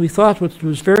people. And we thought it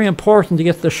was very important to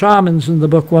get the shamans in the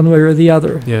book one way or the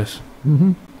other. Yes.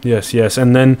 Mm-hmm. Yes.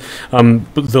 And then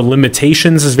the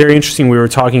limitations is very interesting. We were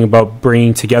talking about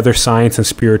bringing together science and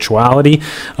spirituality.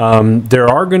 There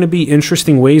are going to be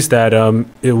interesting ways that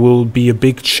it will be a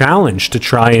big challenge to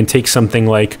try and take something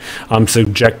like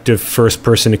subjective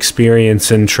first-person experience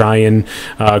and try and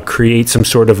create some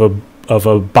sort of a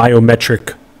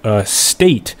biometric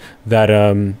state that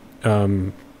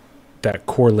that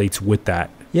correlates with that.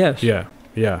 Yes. Yeah.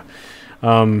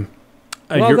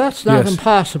 Well, that's not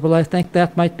impossible. I think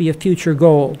that might be a future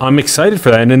goal. I'm excited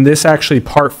for that. And in this actually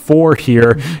part 4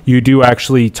 here, you do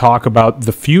actually talk about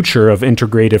the future of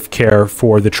integrative care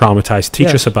for the traumatized.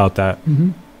 Teach us about that.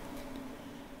 Mm-hmm.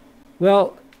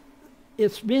 Well,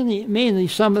 it's mainly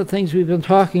some of the things we've been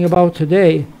talking about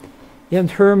today in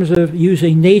terms of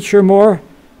using nature more,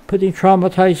 putting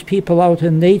traumatized people out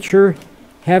in nature,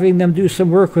 having them do some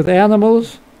work with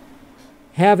animals,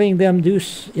 having them do,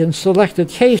 in selected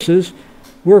cases,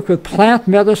 work with plant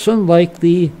medicine like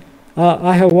the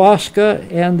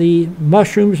ayahuasca and the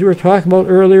mushrooms we were talking about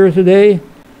earlier today,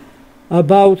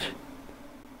 about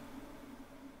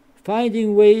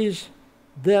finding ways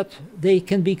that they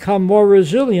can become more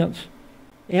resilient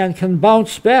and can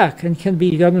bounce back and can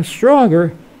become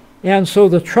stronger, and so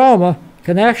the trauma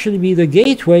can actually be the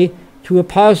gateway to a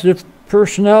positive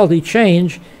personality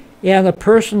change, and a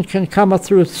person can come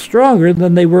through it stronger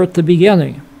than they were at the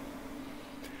beginning.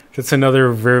 That's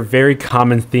another very, very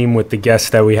common theme with the guests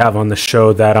that we have on the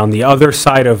show, that on the other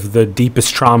side of the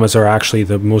deepest traumas are actually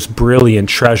the most brilliant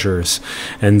treasures,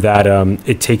 and that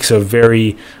it takes a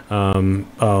very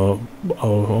a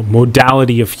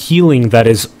modality of healing that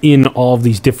is in all of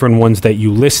these different ones that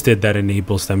you listed that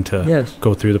enables them to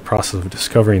go through the process of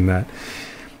discovering that.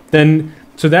 Then,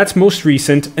 so that's most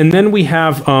recent, and then we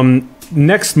have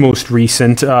next most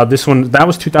recent, this one, that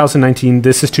was 2019,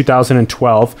 this is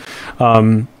 2012,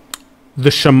 The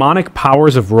Shamanic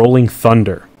Powers of Rolling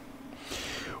Thunder.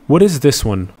 What is this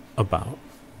one about?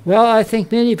 Well, I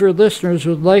think many of your listeners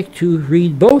would like to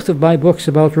read both of my books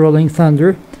about Rolling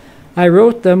Thunder. I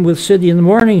wrote them with Sidian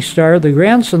Morningstar, the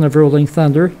grandson of Rolling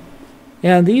Thunder,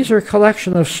 and these are a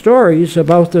collection of stories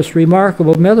about this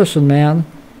remarkable medicine man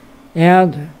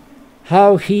and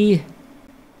how he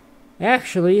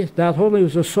actually not only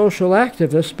was a social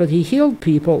activist, but he healed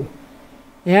people.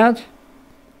 And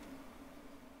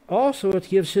also it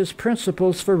gives his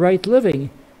principles for right living.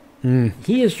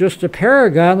 He is just a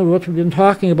paragon of what we've been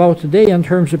talking about today in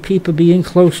terms of people being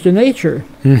close to nature.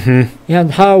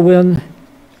 And how when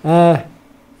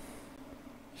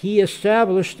he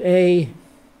established a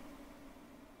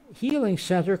healing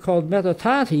center called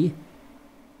Meditanti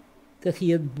that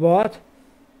he had bought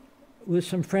with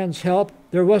some friends' help,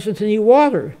 there wasn't any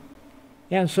water.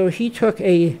 And so he took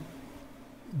a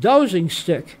dowsing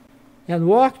stick and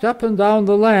walked up and down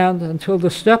the land until the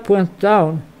step went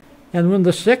down. And when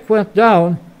the stick went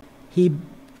down, he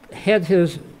had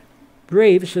his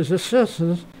braves, his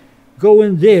assistants, go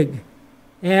and dig.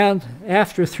 And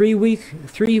after 3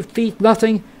 feet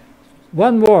nothing,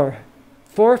 one more.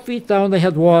 4 feet down they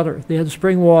had water. They had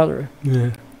spring water.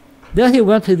 Yeah. Then he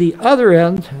went to the other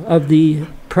end of the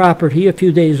property a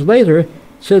few days later,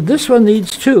 said, this one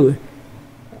needs to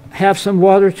have some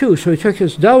water too. So he took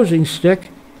his dowsing stick,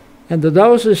 and the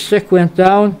dowsing stick went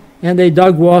down, and they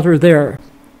dug water there.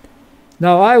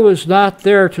 Now, I was not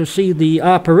there to see the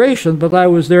operation, but I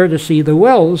was there to see the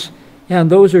wells, and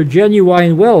those are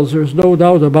genuine wells. There's no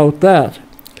doubt about that.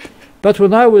 But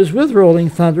when I was with Rolling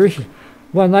Thunder,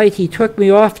 one night he took me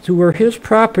off to where his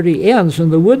property ends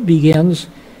and the wood begins,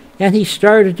 and he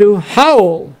started to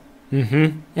howl.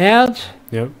 Mm-hmm. And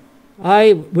Yep.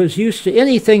 I was used to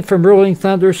anything from Rolling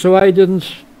Thunder, so I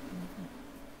didn't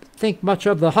think much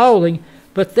of the howling.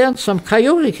 But then some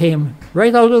coyote came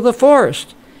right out of the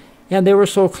forest, and they were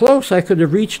so close I could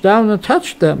have reached down and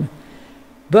touched them.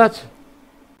 But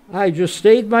I just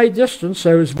stayed my distance.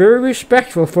 I was very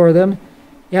respectful for them,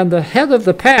 and the head of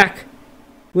the pack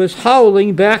was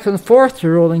howling back and forth to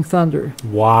Rolling Thunder,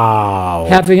 Wow.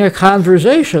 having a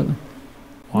conversation.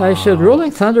 And I said,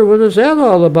 Rolling Thunder, what is that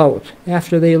all about?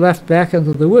 After they left back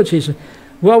into the woods, he said,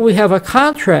 well, we have a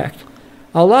contract.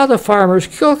 A lot of farmers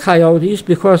kill coyotes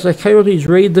because the coyotes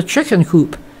raid the chicken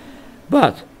coop.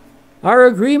 But our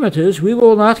agreement is we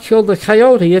will not kill the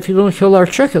coyote if you don't kill our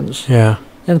chickens. Yeah.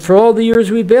 And for all the years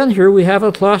we've been here, we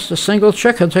haven't lost a single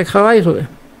chicken to coyote.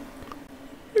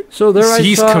 So there I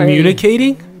He's saw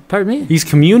communicating? Pardon me? He's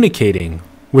communicating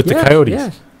with the coyotes.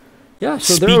 Yes. Yeah,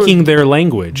 so there was Speaking their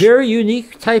language. very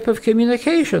unique type of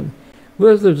communication.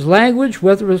 Whether it's language,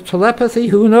 whether it's telepathy,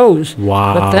 who knows?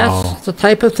 Wow. But that's the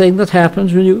type of thing that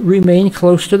happens when you remain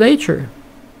close to nature.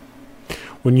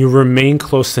 When you remain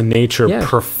close to nature, Yes.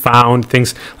 profound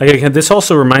things. Like again, this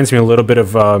also reminds me a little bit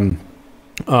of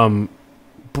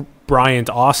Bryant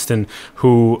Austin,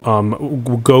 who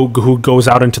goes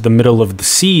out into the middle of the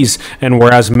seas, and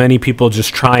whereas many people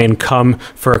just try and come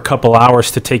for a couple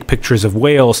hours to take pictures of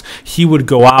whales, he would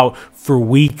go out for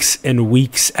weeks and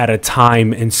weeks at a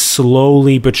time and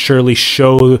slowly but surely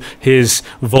show his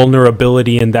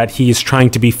vulnerability and that he is trying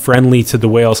to be friendly to the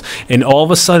whales. And all of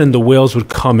a sudden the whales would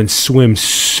come and swim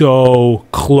so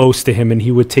close to him, and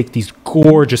he would take these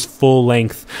gorgeous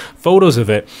full-length photos of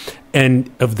it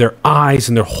and of their eyes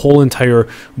and their whole entire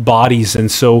bodies. And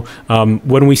so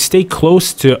when we stay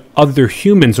close to other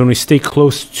humans, when we stay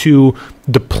close to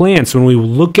the plants, when we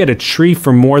look at a tree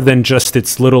for more than just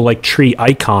its little like tree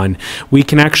icon, we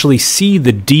can actually see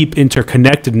the deep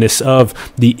interconnectedness of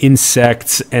the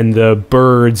insects and the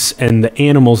birds and the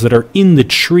animals that are in the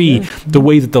tree, the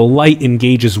way that the light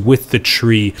engages with the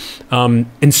tree.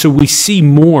 And so we see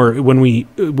more when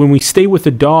we stay with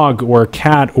a dog or a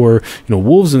cat or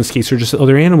wolves in this case, or just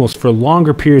other animals for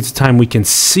longer periods of time. We can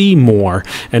see more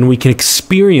and we can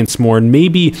experience more, and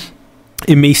maybe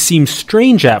it may seem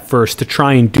strange at first to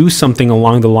try and do something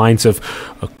along the lines of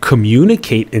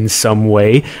communicate in some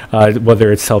way,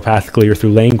 whether it's telepathically or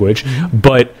through language,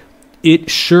 but it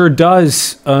sure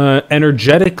does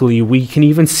energetically. We can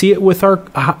even see it with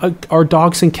our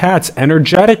dogs and cats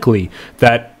energetically,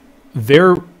 that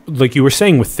they're, like you were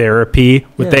saying, with therapy,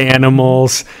 with the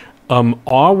animals,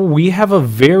 we have a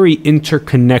very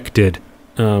interconnected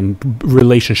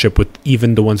relationship with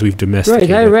even the ones we've domesticated.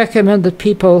 Right, I recommend that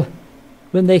people,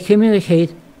 when they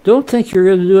communicate, don't think you're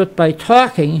going to do it by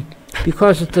talking,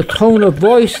 because it's the tone of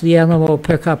voice the animal will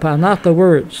pick up on, not the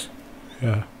words.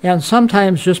 Yeah. And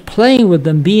sometimes just playing with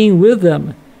them, being with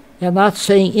them, and not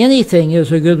saying anything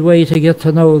is a good way to get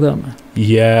to know them.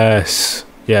 Yes,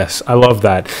 I love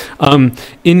that.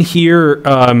 In here,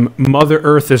 Mother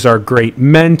Earth is our great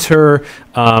mentor.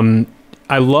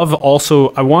 I love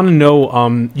also, I want to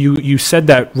know, you said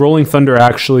that Rolling Thunder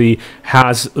actually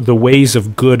has the ways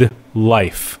of good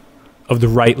life, of the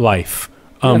right life.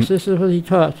 Yes, this is what he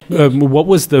taught. Yes. What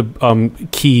was the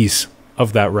keys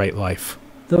of that right life?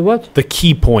 The what? The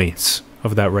key points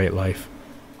of that right life.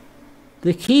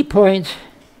 The key point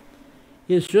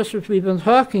is just what we've been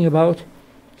talking about.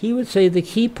 He would say the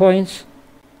key points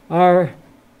are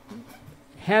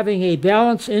having a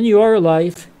balance in your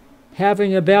life,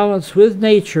 having a balance with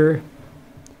nature,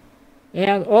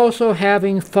 and also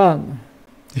having fun.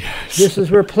 Yes. This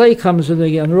is where play comes in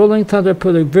again. Rolling Thunder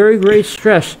put a very great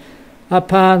stress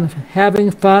upon having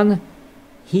fun.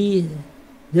 He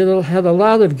had a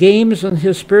lot of games in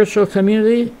his spiritual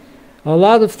community, a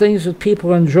lot of things that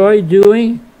people enjoy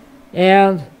doing,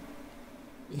 and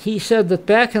he said that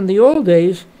back in the old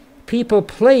days, people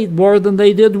played more than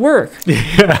they did work.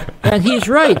 Yeah. And he's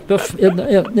right.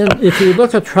 If you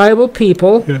look at tribal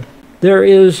people, Yeah. there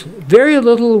is very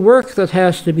little work that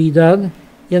has to be done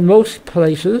in most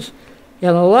places,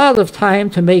 and a lot of time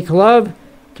to make love,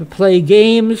 to play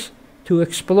games, to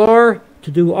explore, to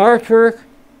do artwork,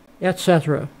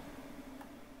 etc.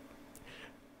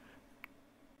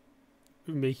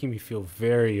 Making me feel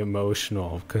very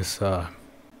emotional because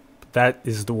that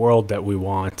is the world that we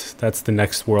want. That's the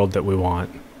next world that we want.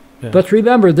 Yeah. But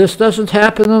remember, this doesn't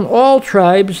happen in all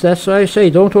tribes. That's why I say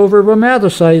don't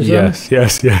over-romanticize them.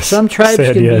 Yes. Some tribes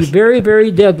Said can yes. be very, very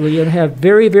deadly and have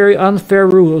very, very unfair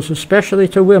rules, especially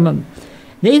to women.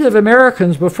 Native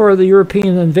Americans, before the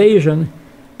European invasion,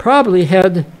 probably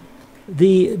had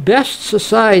the best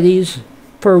societies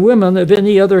for women of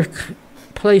any other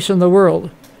place in the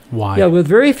world. Why? Yeah, with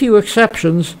very few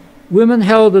exceptions, women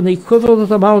held an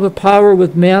equivalent amount of power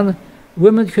with men.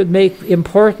 Women could make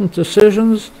important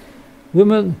decisions.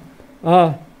 Women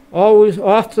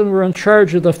often were in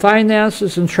charge of the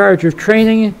finances, in charge of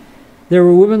training. There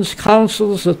were women's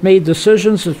councils that made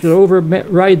decisions that could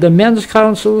override the men's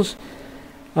councils.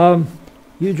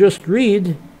 You just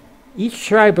read, each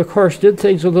tribe, of course, did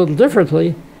things a little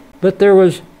differently, but there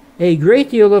was a great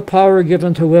deal of power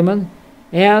given to women,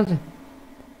 and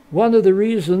one of the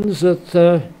reasons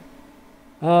that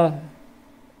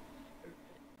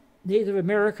Native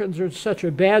Americans are in such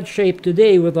a bad shape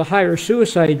today with a higher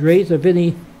suicide rate of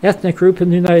any ethnic group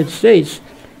in the United States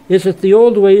is that the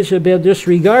old ways have been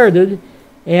disregarded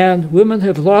and women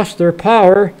have lost their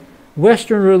power.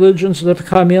 Western religions that have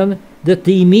come in that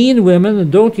demean women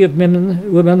and don't give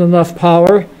women enough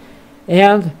power,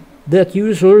 and that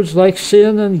use words like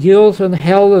sin and guilt and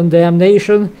hell and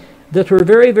damnation that were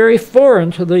very, very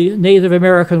foreign to the Native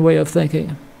American way of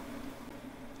thinking.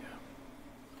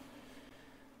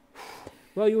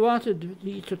 Well, you wanted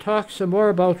me to talk some more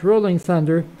about Rolling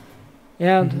Thunder,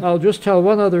 and I'll just tell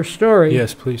one other story.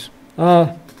 Yes, please.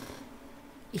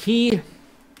 He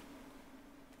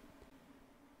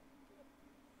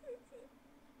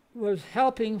was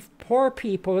helping poor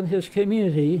people in his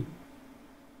community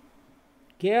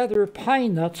gather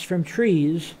pine nuts from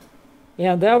trees,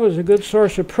 and that was a good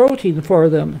source of protein for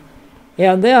them.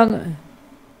 And then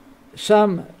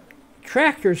some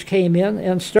tractors came in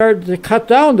and started to cut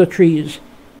down the trees,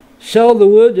 sell the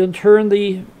wood, and turn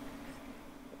the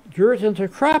dirt into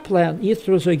cropland. It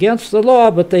was against the law,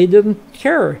 but they didn't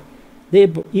care.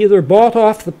 They either bought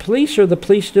off the police or the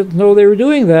police didn't know they were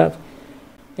doing that.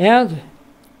 And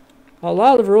a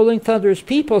lot of Rolling Thunder's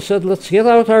people said, let's get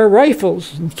out our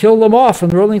rifles and kill them off.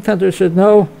 And Rolling Thunder said,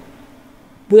 no,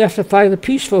 we have to find a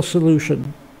peaceful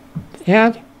solution.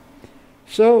 And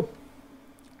so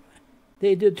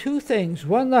they did two things.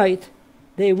 One night,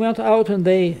 they went out and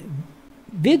they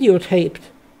videotaped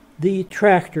the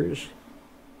tractors,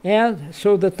 and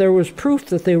so that there was proof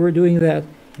that they were doing that.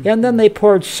 And then they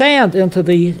poured sand into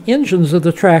the engines of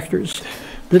the tractors.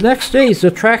 The next day, the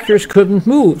tractors couldn't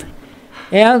move.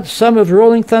 And some of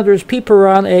Rolling Thunder's people were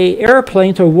on an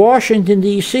airplane to Washington,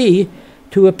 D.C.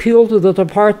 to appeal to the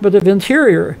Department of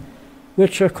Interior,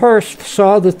 which, of course,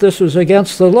 saw that this was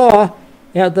against the law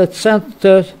and that sent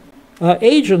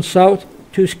agents out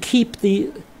to keep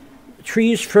the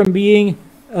trees from being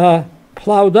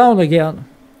plowed down again.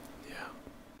 Yeah.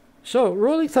 So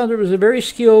Rolling Thunder was a very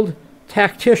skilled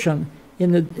tactician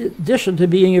in addition to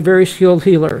being a very skilled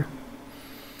healer.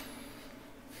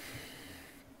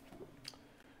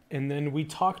 And then we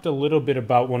talked a little bit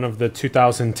about one of the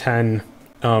 2010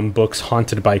 books,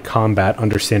 Haunted by Combat,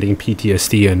 Understanding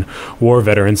PTSD and War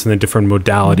Veterans and the different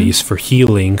modalities for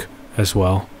healing as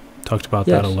well. Talked about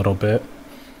that a little bit.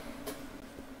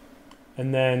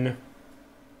 And then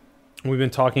we've been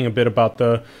talking a bit about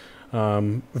the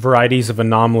varieties of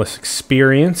anomalous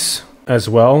experience as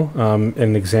well,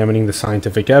 and examining the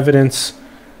scientific evidence.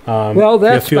 Well,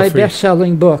 that's my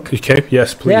best-selling book. Okay,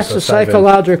 yes, please. That's a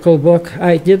psychological book.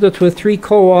 I did it with 3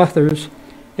 co-authors,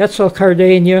 Edsel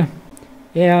Cardania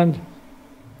and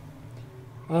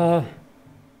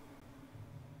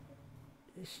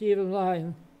Stephen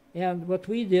Lyon. And what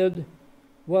we did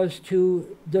was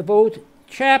to devote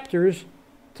chapters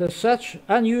to such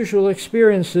unusual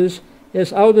experiences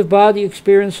as out-of-body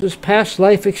experiences, past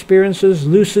life experiences,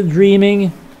 lucid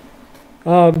dreaming,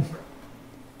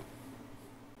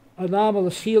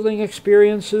 anomalous healing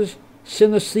experiences,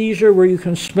 synesthesia, where you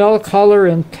can smell, color,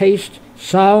 and taste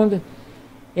sound.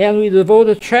 And we devote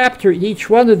a chapter to each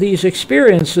one of these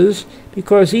experiences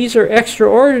because these are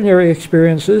extraordinary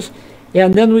experiences.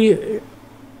 And then we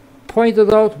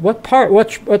pointed out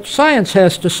what science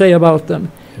has to say about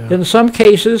them. Yeah. In some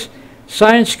cases,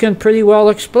 science can pretty well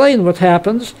explain what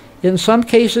happens. in some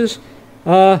cases,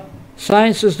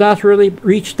 science has not really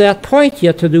reached that point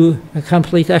yet to do a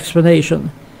complete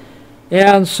explanation.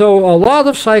 And so a lot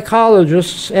of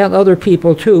psychologists and other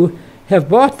people too have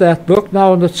bought that book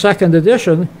now in its second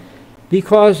edition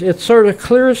because it sort of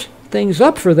clears things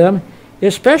up for them,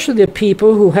 especially the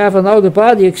people who have an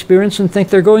out-of-body experience and think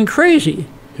they're going crazy.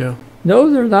 Yeah.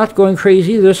 No, they're not going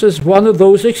crazy. This is one of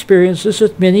those experiences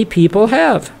that many people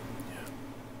have.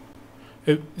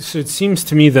 So it seems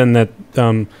to me then that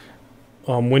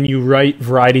when you write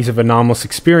varieties of anomalous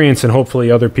experience, and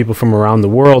hopefully other people from around the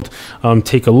world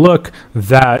take a look,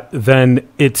 that then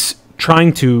it's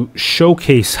trying to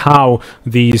showcase how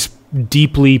these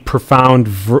deeply profound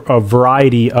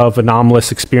variety of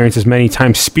anomalous experiences, many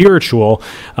times spiritual,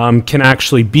 can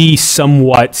actually be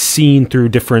somewhat seen through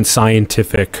different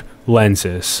scientific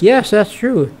lenses. Yes, that's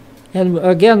true. And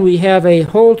again, we have a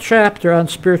whole chapter on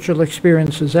spiritual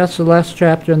experiences. That's the last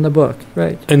chapter in the book,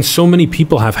 right? And so many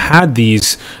people have had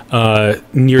these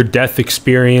near-death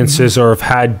experiences, or have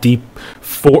had deep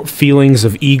feelings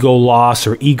of ego loss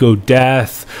or ego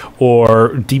death,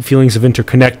 or deep feelings of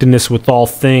interconnectedness with all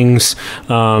things,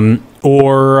 or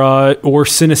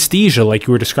synesthesia, like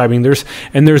you were describing.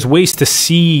 There's ways to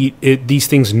see these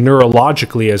things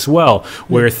neurologically as well,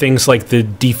 where things like the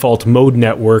default mode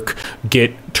network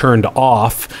get turned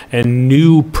off, and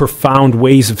new profound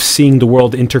ways of seeing the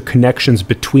world, interconnections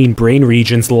between brain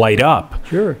regions, light up.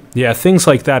 Sure. Yeah, things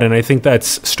like that. And I think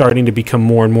that's starting to become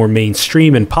more and more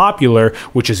mainstream and popular,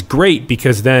 which is great,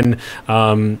 because then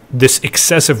this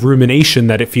excessive rumination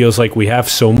that it feels like we have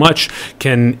so much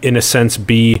can, in a sense,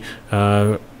 be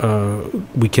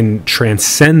we can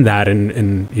transcend that,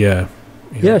 and yeah.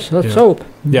 Yes, let's hope.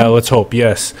 Yeah, let's hope.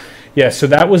 Yes, yeah. So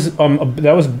that was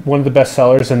one of the best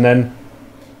sellers, and then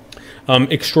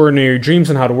Extraordinary Dreams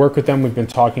and How to Work with Them. We've been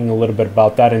talking a little bit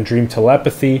about that, in Dream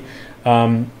Telepathy,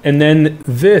 and then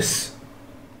this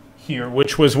here,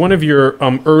 which was one of your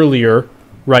earlier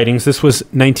writings. This was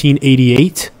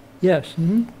 1988. Yes.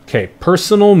 Mm-hmm. Okay,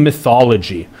 Personal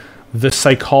Mythology. The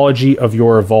Psychology of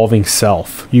Your Evolving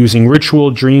Self, using ritual,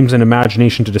 dreams, and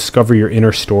imagination to discover your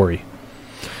inner story.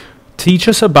 Teach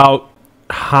us about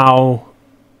how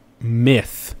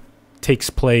myth takes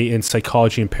play in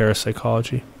psychology and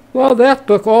parapsychology. Well, that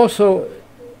book also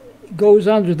goes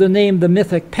under the name The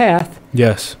Mythic Path.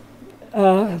 Yes.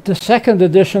 The second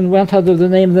edition went under the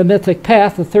name The Mythic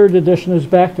Path. The third edition is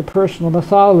back to Personal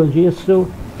Mythology. It's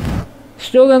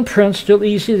still in print, still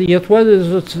easy to get. What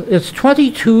is it? It's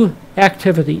 22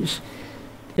 activities.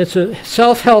 It's a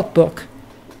self-help book.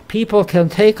 People can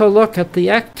take a look at the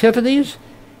activities,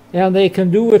 and they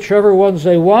can do whichever ones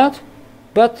they want,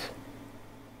 but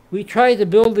we try to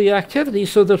build the activity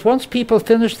so that once people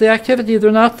finish the activity,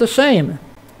 they're not the same.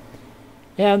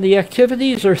 And the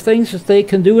activities are things that they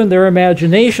can do in their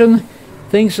imagination,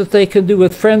 things that they can do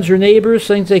with friends or neighbors,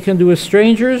 things they can do with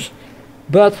strangers,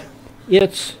 but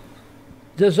it's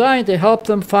designed to help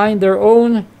them find their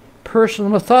own personal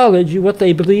mythology, what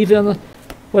they believe in,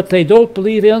 what they don't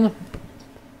believe in,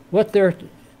 what their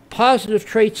positive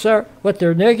traits are, what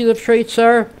their negative traits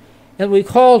are. And we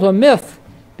call it a myth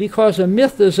because a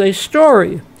myth is a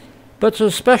story, but it's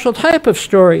a special type of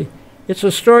story. It's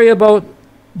a story about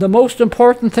the most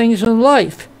important things in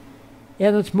life.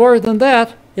 And it's more than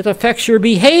that. It affects your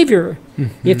behavior.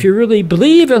 Mm-hmm. If you really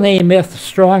believe in a myth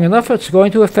strong enough, it's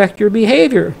going to affect your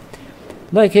behavior.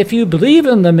 Like if you believe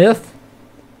in the myth,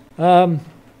 I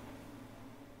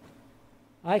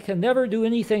can never do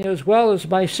anything as well as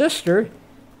my sister,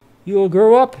 you will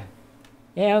grow up,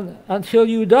 and until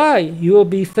you die, you will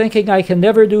be thinking, I can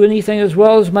never do anything as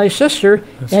well as my sister,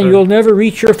 That's and right. You'll never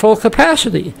reach your full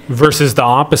capacity. Versus the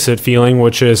opposite feeling,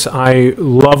 which is, I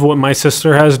love what my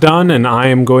sister has done, and I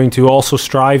am going to also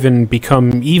strive and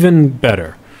become even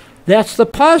better. That's the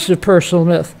positive personal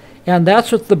myth. And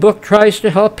that's what the book tries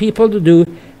to help people to do,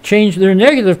 change their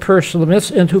negative personal myths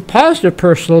into positive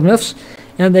personal myths.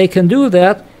 And they can do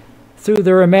that through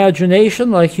their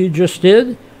imagination, like you just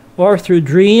did, or through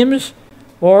dreams,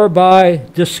 or by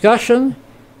discussion,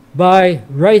 by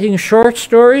writing short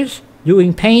stories,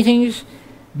 doing paintings,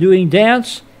 doing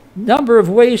dance. Number of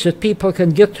ways that people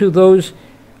can get to those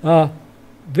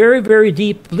very, very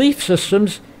deep belief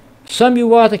systems. Some you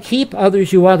want to keep,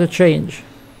 others you want to change.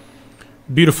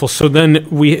 Beautiful. So then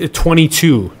we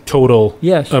 22 total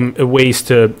Yes. Ways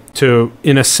to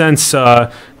in a sense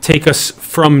take us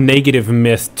from negative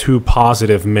myth to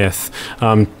positive myth.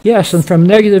 Yes, and from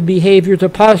negative behavior to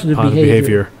positive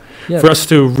behavior. Yes. For us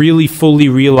to really fully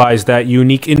realize that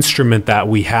unique instrument that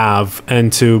we have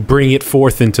and to bring it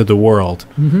forth into the world.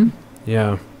 Mm-hmm.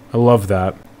 Yeah, I love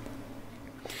that.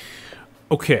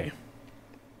 Okay.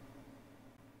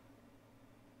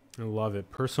 I love it.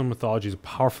 Personal mythology is a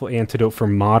powerful antidote for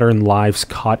modern lives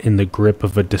caught in the grip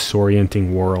of a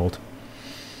disorienting world.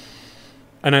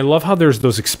 And I love how there's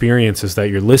those experiences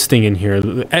that you're listing in here.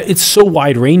 It's so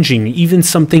wide-ranging. Even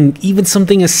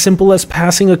something as simple as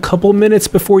passing a couple minutes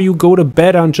before you go to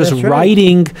bed on just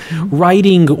writing,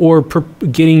 or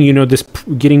getting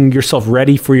yourself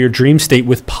ready for your dream state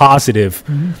with positive.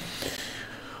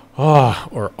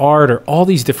 Or art, or all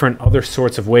these different other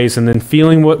sorts of ways, and then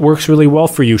feeling what works really well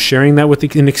for you, sharing that with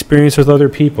an experience with other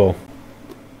people.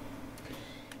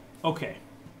 Okay.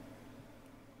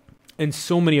 And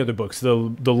so many other books. The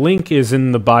link is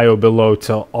in the bio below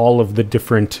to all of the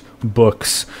different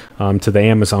books, to the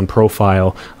Amazon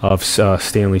profile of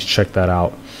Stanley's. Check that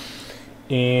out.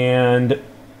 And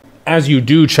as you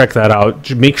do check that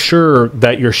out, make sure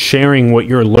that you're sharing what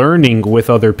you're learning with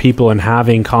other people and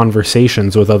having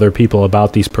conversations with other people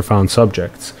about these profound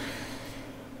subjects.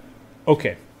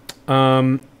 Okay.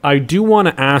 I do want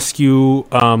to ask you,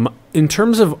 in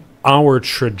terms of our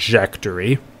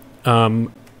trajectory,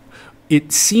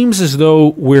 it seems as though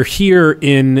we're here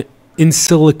in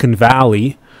Silicon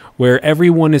Valley, where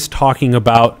everyone is talking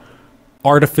about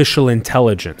artificial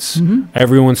intelligence.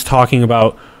 Everyone's talking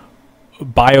about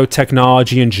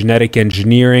biotechnology and genetic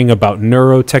engineering, about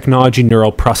neurotechnology,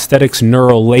 neural prosthetics,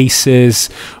 neural laces.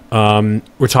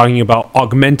 We're talking about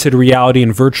augmented reality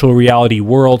and virtual reality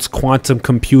worlds, quantum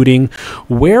computing.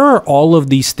 Where are all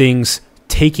of these things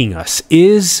taking us?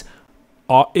 Is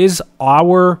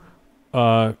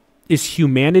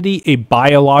humanity a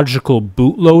biological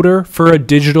bootloader for a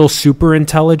digital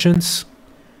superintelligence?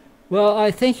 Well,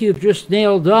 I think you've just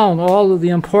nailed down all of the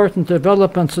important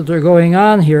developments that are going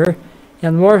on here,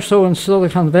 and more so in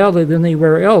Silicon Valley than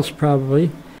anywhere else,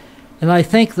 probably. And I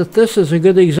think that this is a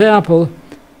good example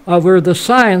of where the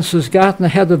science has gotten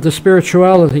ahead of the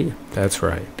spirituality. That's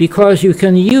right. Because you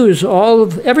can use all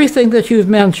of everything that you've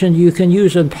mentioned, you can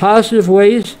use in positive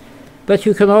ways, but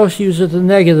you can also use it in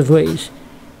negative ways.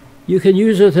 You can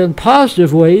use it in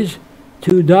positive ways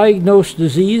to diagnose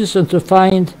disease and to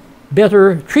find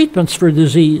better treatments for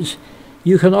disease.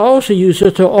 You can also use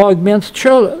it to augment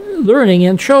learning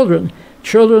in children.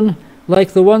 Children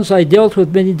like the ones I dealt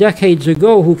with many decades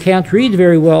ago who can't read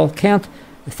very well, can't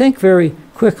think very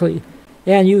quickly.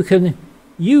 And you can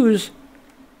use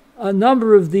a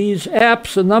number of these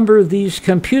apps, a number of these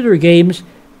computer games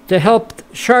to help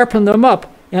sharpen them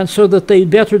up, and so that they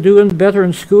do better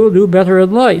in school, do better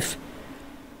in life.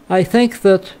 I think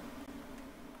that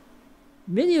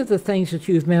many of the things that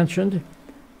you've mentioned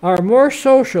are more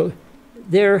social.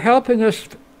 They're helping us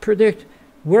predict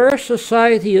where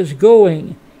society is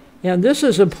going. And this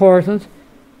is important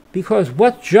because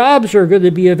what jobs are going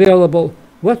to be available,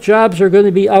 what jobs are going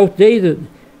to be outdated,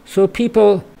 so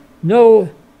people know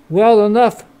well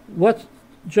enough what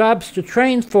jobs to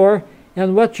train for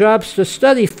and what jobs to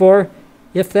study for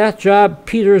if that job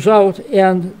peters out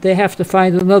and they have to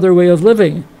find another way of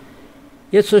living.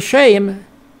 It's a shame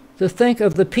to think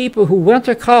of the people who went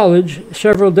to college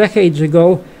several decades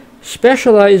ago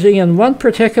specializing in one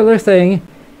particular thing,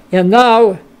 and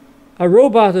now a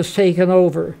robot has taken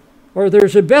over, or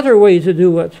there's a better way to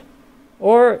do it,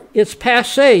 or it's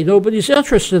passé, nobody's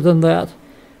interested in that.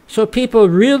 So people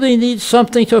really need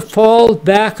something to fall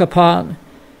back upon.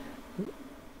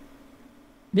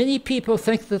 Many people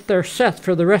think that they're set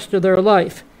for the rest of their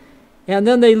life, and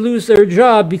then they lose their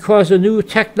job because a new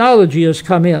technology has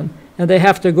come in, and they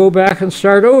have to go back and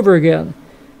start over again.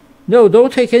 No,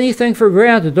 don't take anything for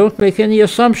granted. Don't make any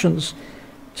assumptions.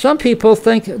 Some people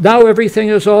think now everything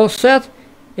is all set,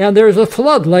 and there's a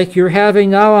flood like you're having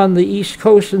now on the East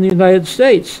Coast in the United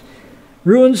States.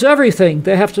 Ruins everything.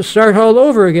 They have to start all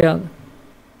over again.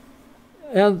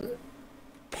 And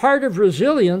part of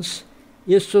resilience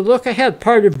is to look ahead.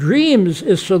 Part of dreams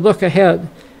is to look ahead.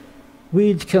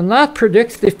 We cannot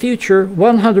predict the future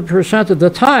 100% of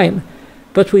the time,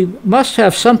 but we must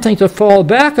have something to fall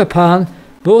back upon,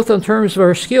 both in terms of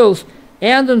our skills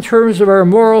and in terms of our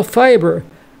moral fiber,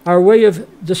 our way of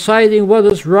deciding what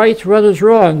is right, what is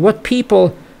wrong, what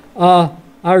people are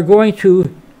going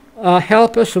to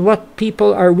help us, and what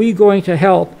people are we going to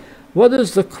help. What are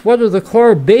the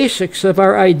core basics of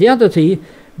our identity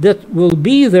that will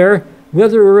be there,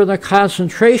 whether we're in a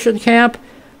concentration camp,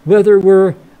 whether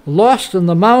we're lost in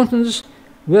the mountains,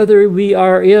 whether we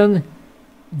are in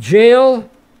jail,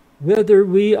 whether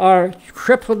we are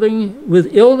crippling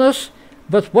with illness,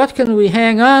 but what can we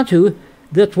hang on to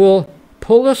that will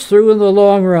pull us through in the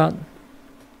long run?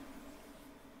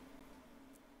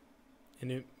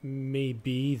 And it may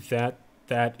be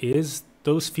that is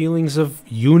those feelings of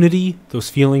unity, those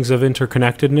feelings of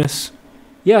interconnectedness.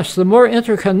 Yes, the more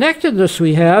interconnectedness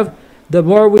we have, the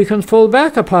more we can fall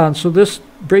back upon. So this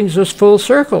brings us full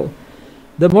circle.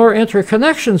 The more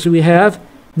interconnections we have,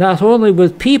 not only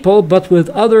with people, but with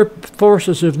other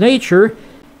forces of nature,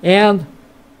 and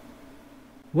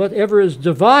whatever is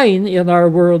divine in our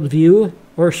worldview,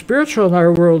 or spiritual in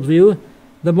our worldview,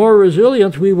 the more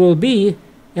resilient we will be,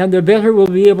 and the better we'll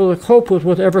be able to cope with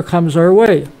whatever comes our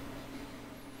way.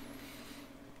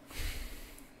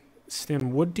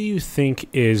 Stan, what do you think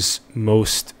is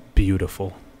most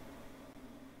beautiful?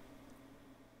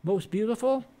 Most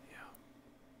beautiful?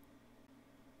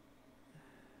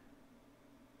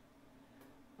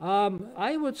 Yeah.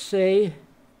 I would say,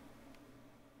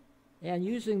 and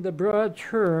using the broad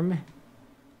term,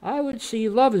 I would see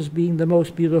love as being the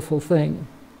most beautiful thing.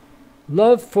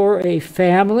 Love for a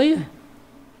family,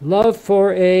 love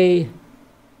for a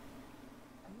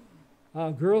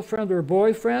girlfriend or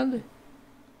boyfriend,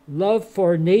 love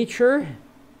for nature,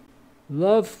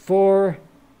 love for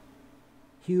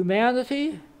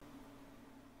humanity,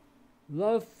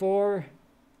 love for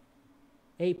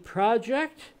a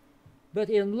project. But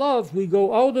in love, we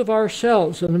go out of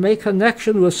ourselves and make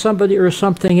connection with somebody or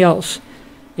something else.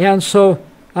 And so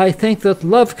I think that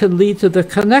love can lead to the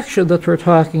connection that we're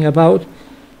talking about.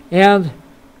 And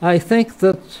I think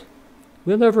that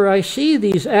whenever I see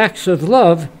these acts of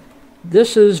love,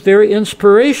 this is very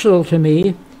inspirational to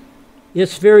me.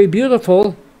 It's very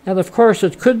beautiful. And of course,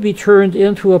 it could be turned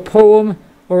into a poem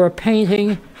or a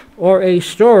painting or a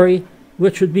story,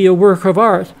 which would be a work of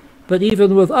art. But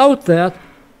even without that,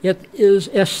 it is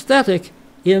aesthetic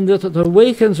in that it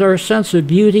awakens our sense of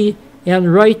beauty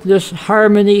and rightness,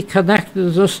 harmony,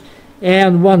 connectedness,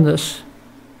 and oneness.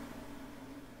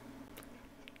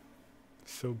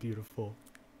 So beautiful.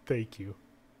 Thank you.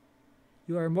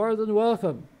 You are more than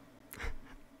welcome.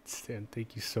 Stan,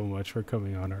 thank you so much for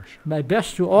coming on our show. My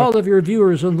best to all of your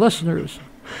viewers and listeners.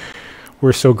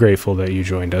 We're so grateful that you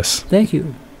joined us. Thank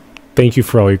you. Thank you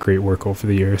for all your great work over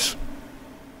the years.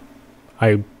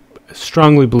 I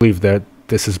strongly believe that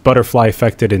this is butterfly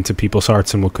affected into people's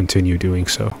hearts and will continue doing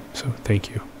so. So thank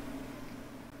you.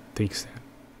 Thanks, Stan.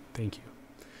 Thank you.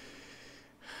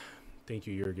 Thank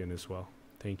you, Jürgen, as well.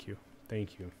 Thank you.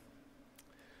 Thank you.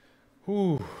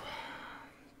 Whew.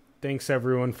 Thanks,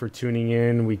 everyone, for tuning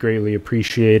in. We greatly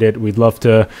appreciate it. We'd love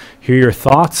to hear your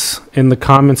thoughts in the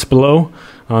comments below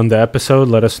on the episode.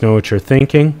 Let us know what you're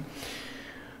thinking.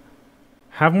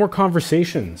 Have more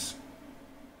conversations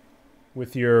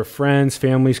with your friends,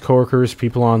 families, coworkers,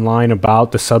 people online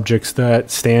about the subjects that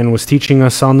Stan was teaching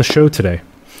us on the show today.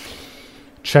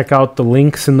 Check out the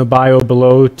links in the bio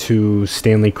below to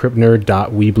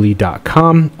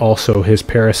stanleykripner.weebly.com, also his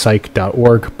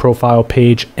parapsych.org profile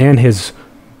page, and his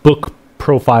book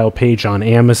profile page on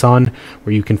Amazon,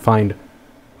 where you can find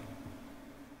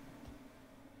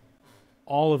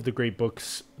all of the great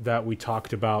books that we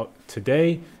talked about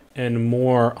today and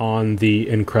more on the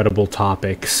incredible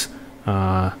topics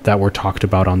that were talked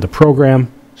about on the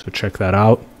program. So check that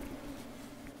out.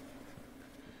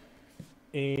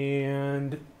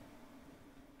 And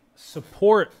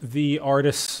support the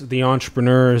artists, the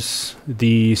entrepreneurs,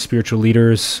 the spiritual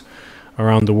leaders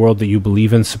around the world that you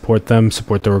believe in. Support them,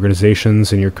 support their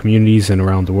organizations in your communities and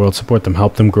around the world. Support them,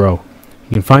 help them grow.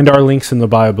 You can find our links in the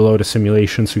bio below to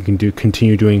simulations so we can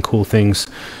continue doing cool things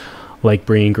like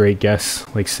bringing great guests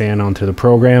like Stan onto the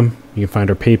program. You can find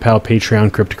our PayPal,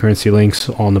 Patreon, cryptocurrency links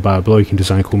all in the bio below. You can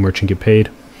design cool merch and get paid.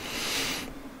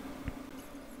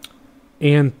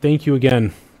 And thank you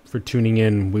again for tuning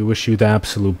in. We wish you the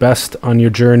absolute best on your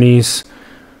journeys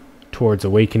towards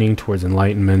awakening, towards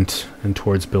enlightenment, and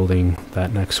towards building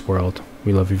that next world.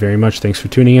 We love you very much. Thanks for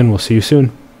tuning in. We'll see you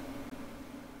soon.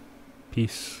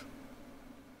 Peace.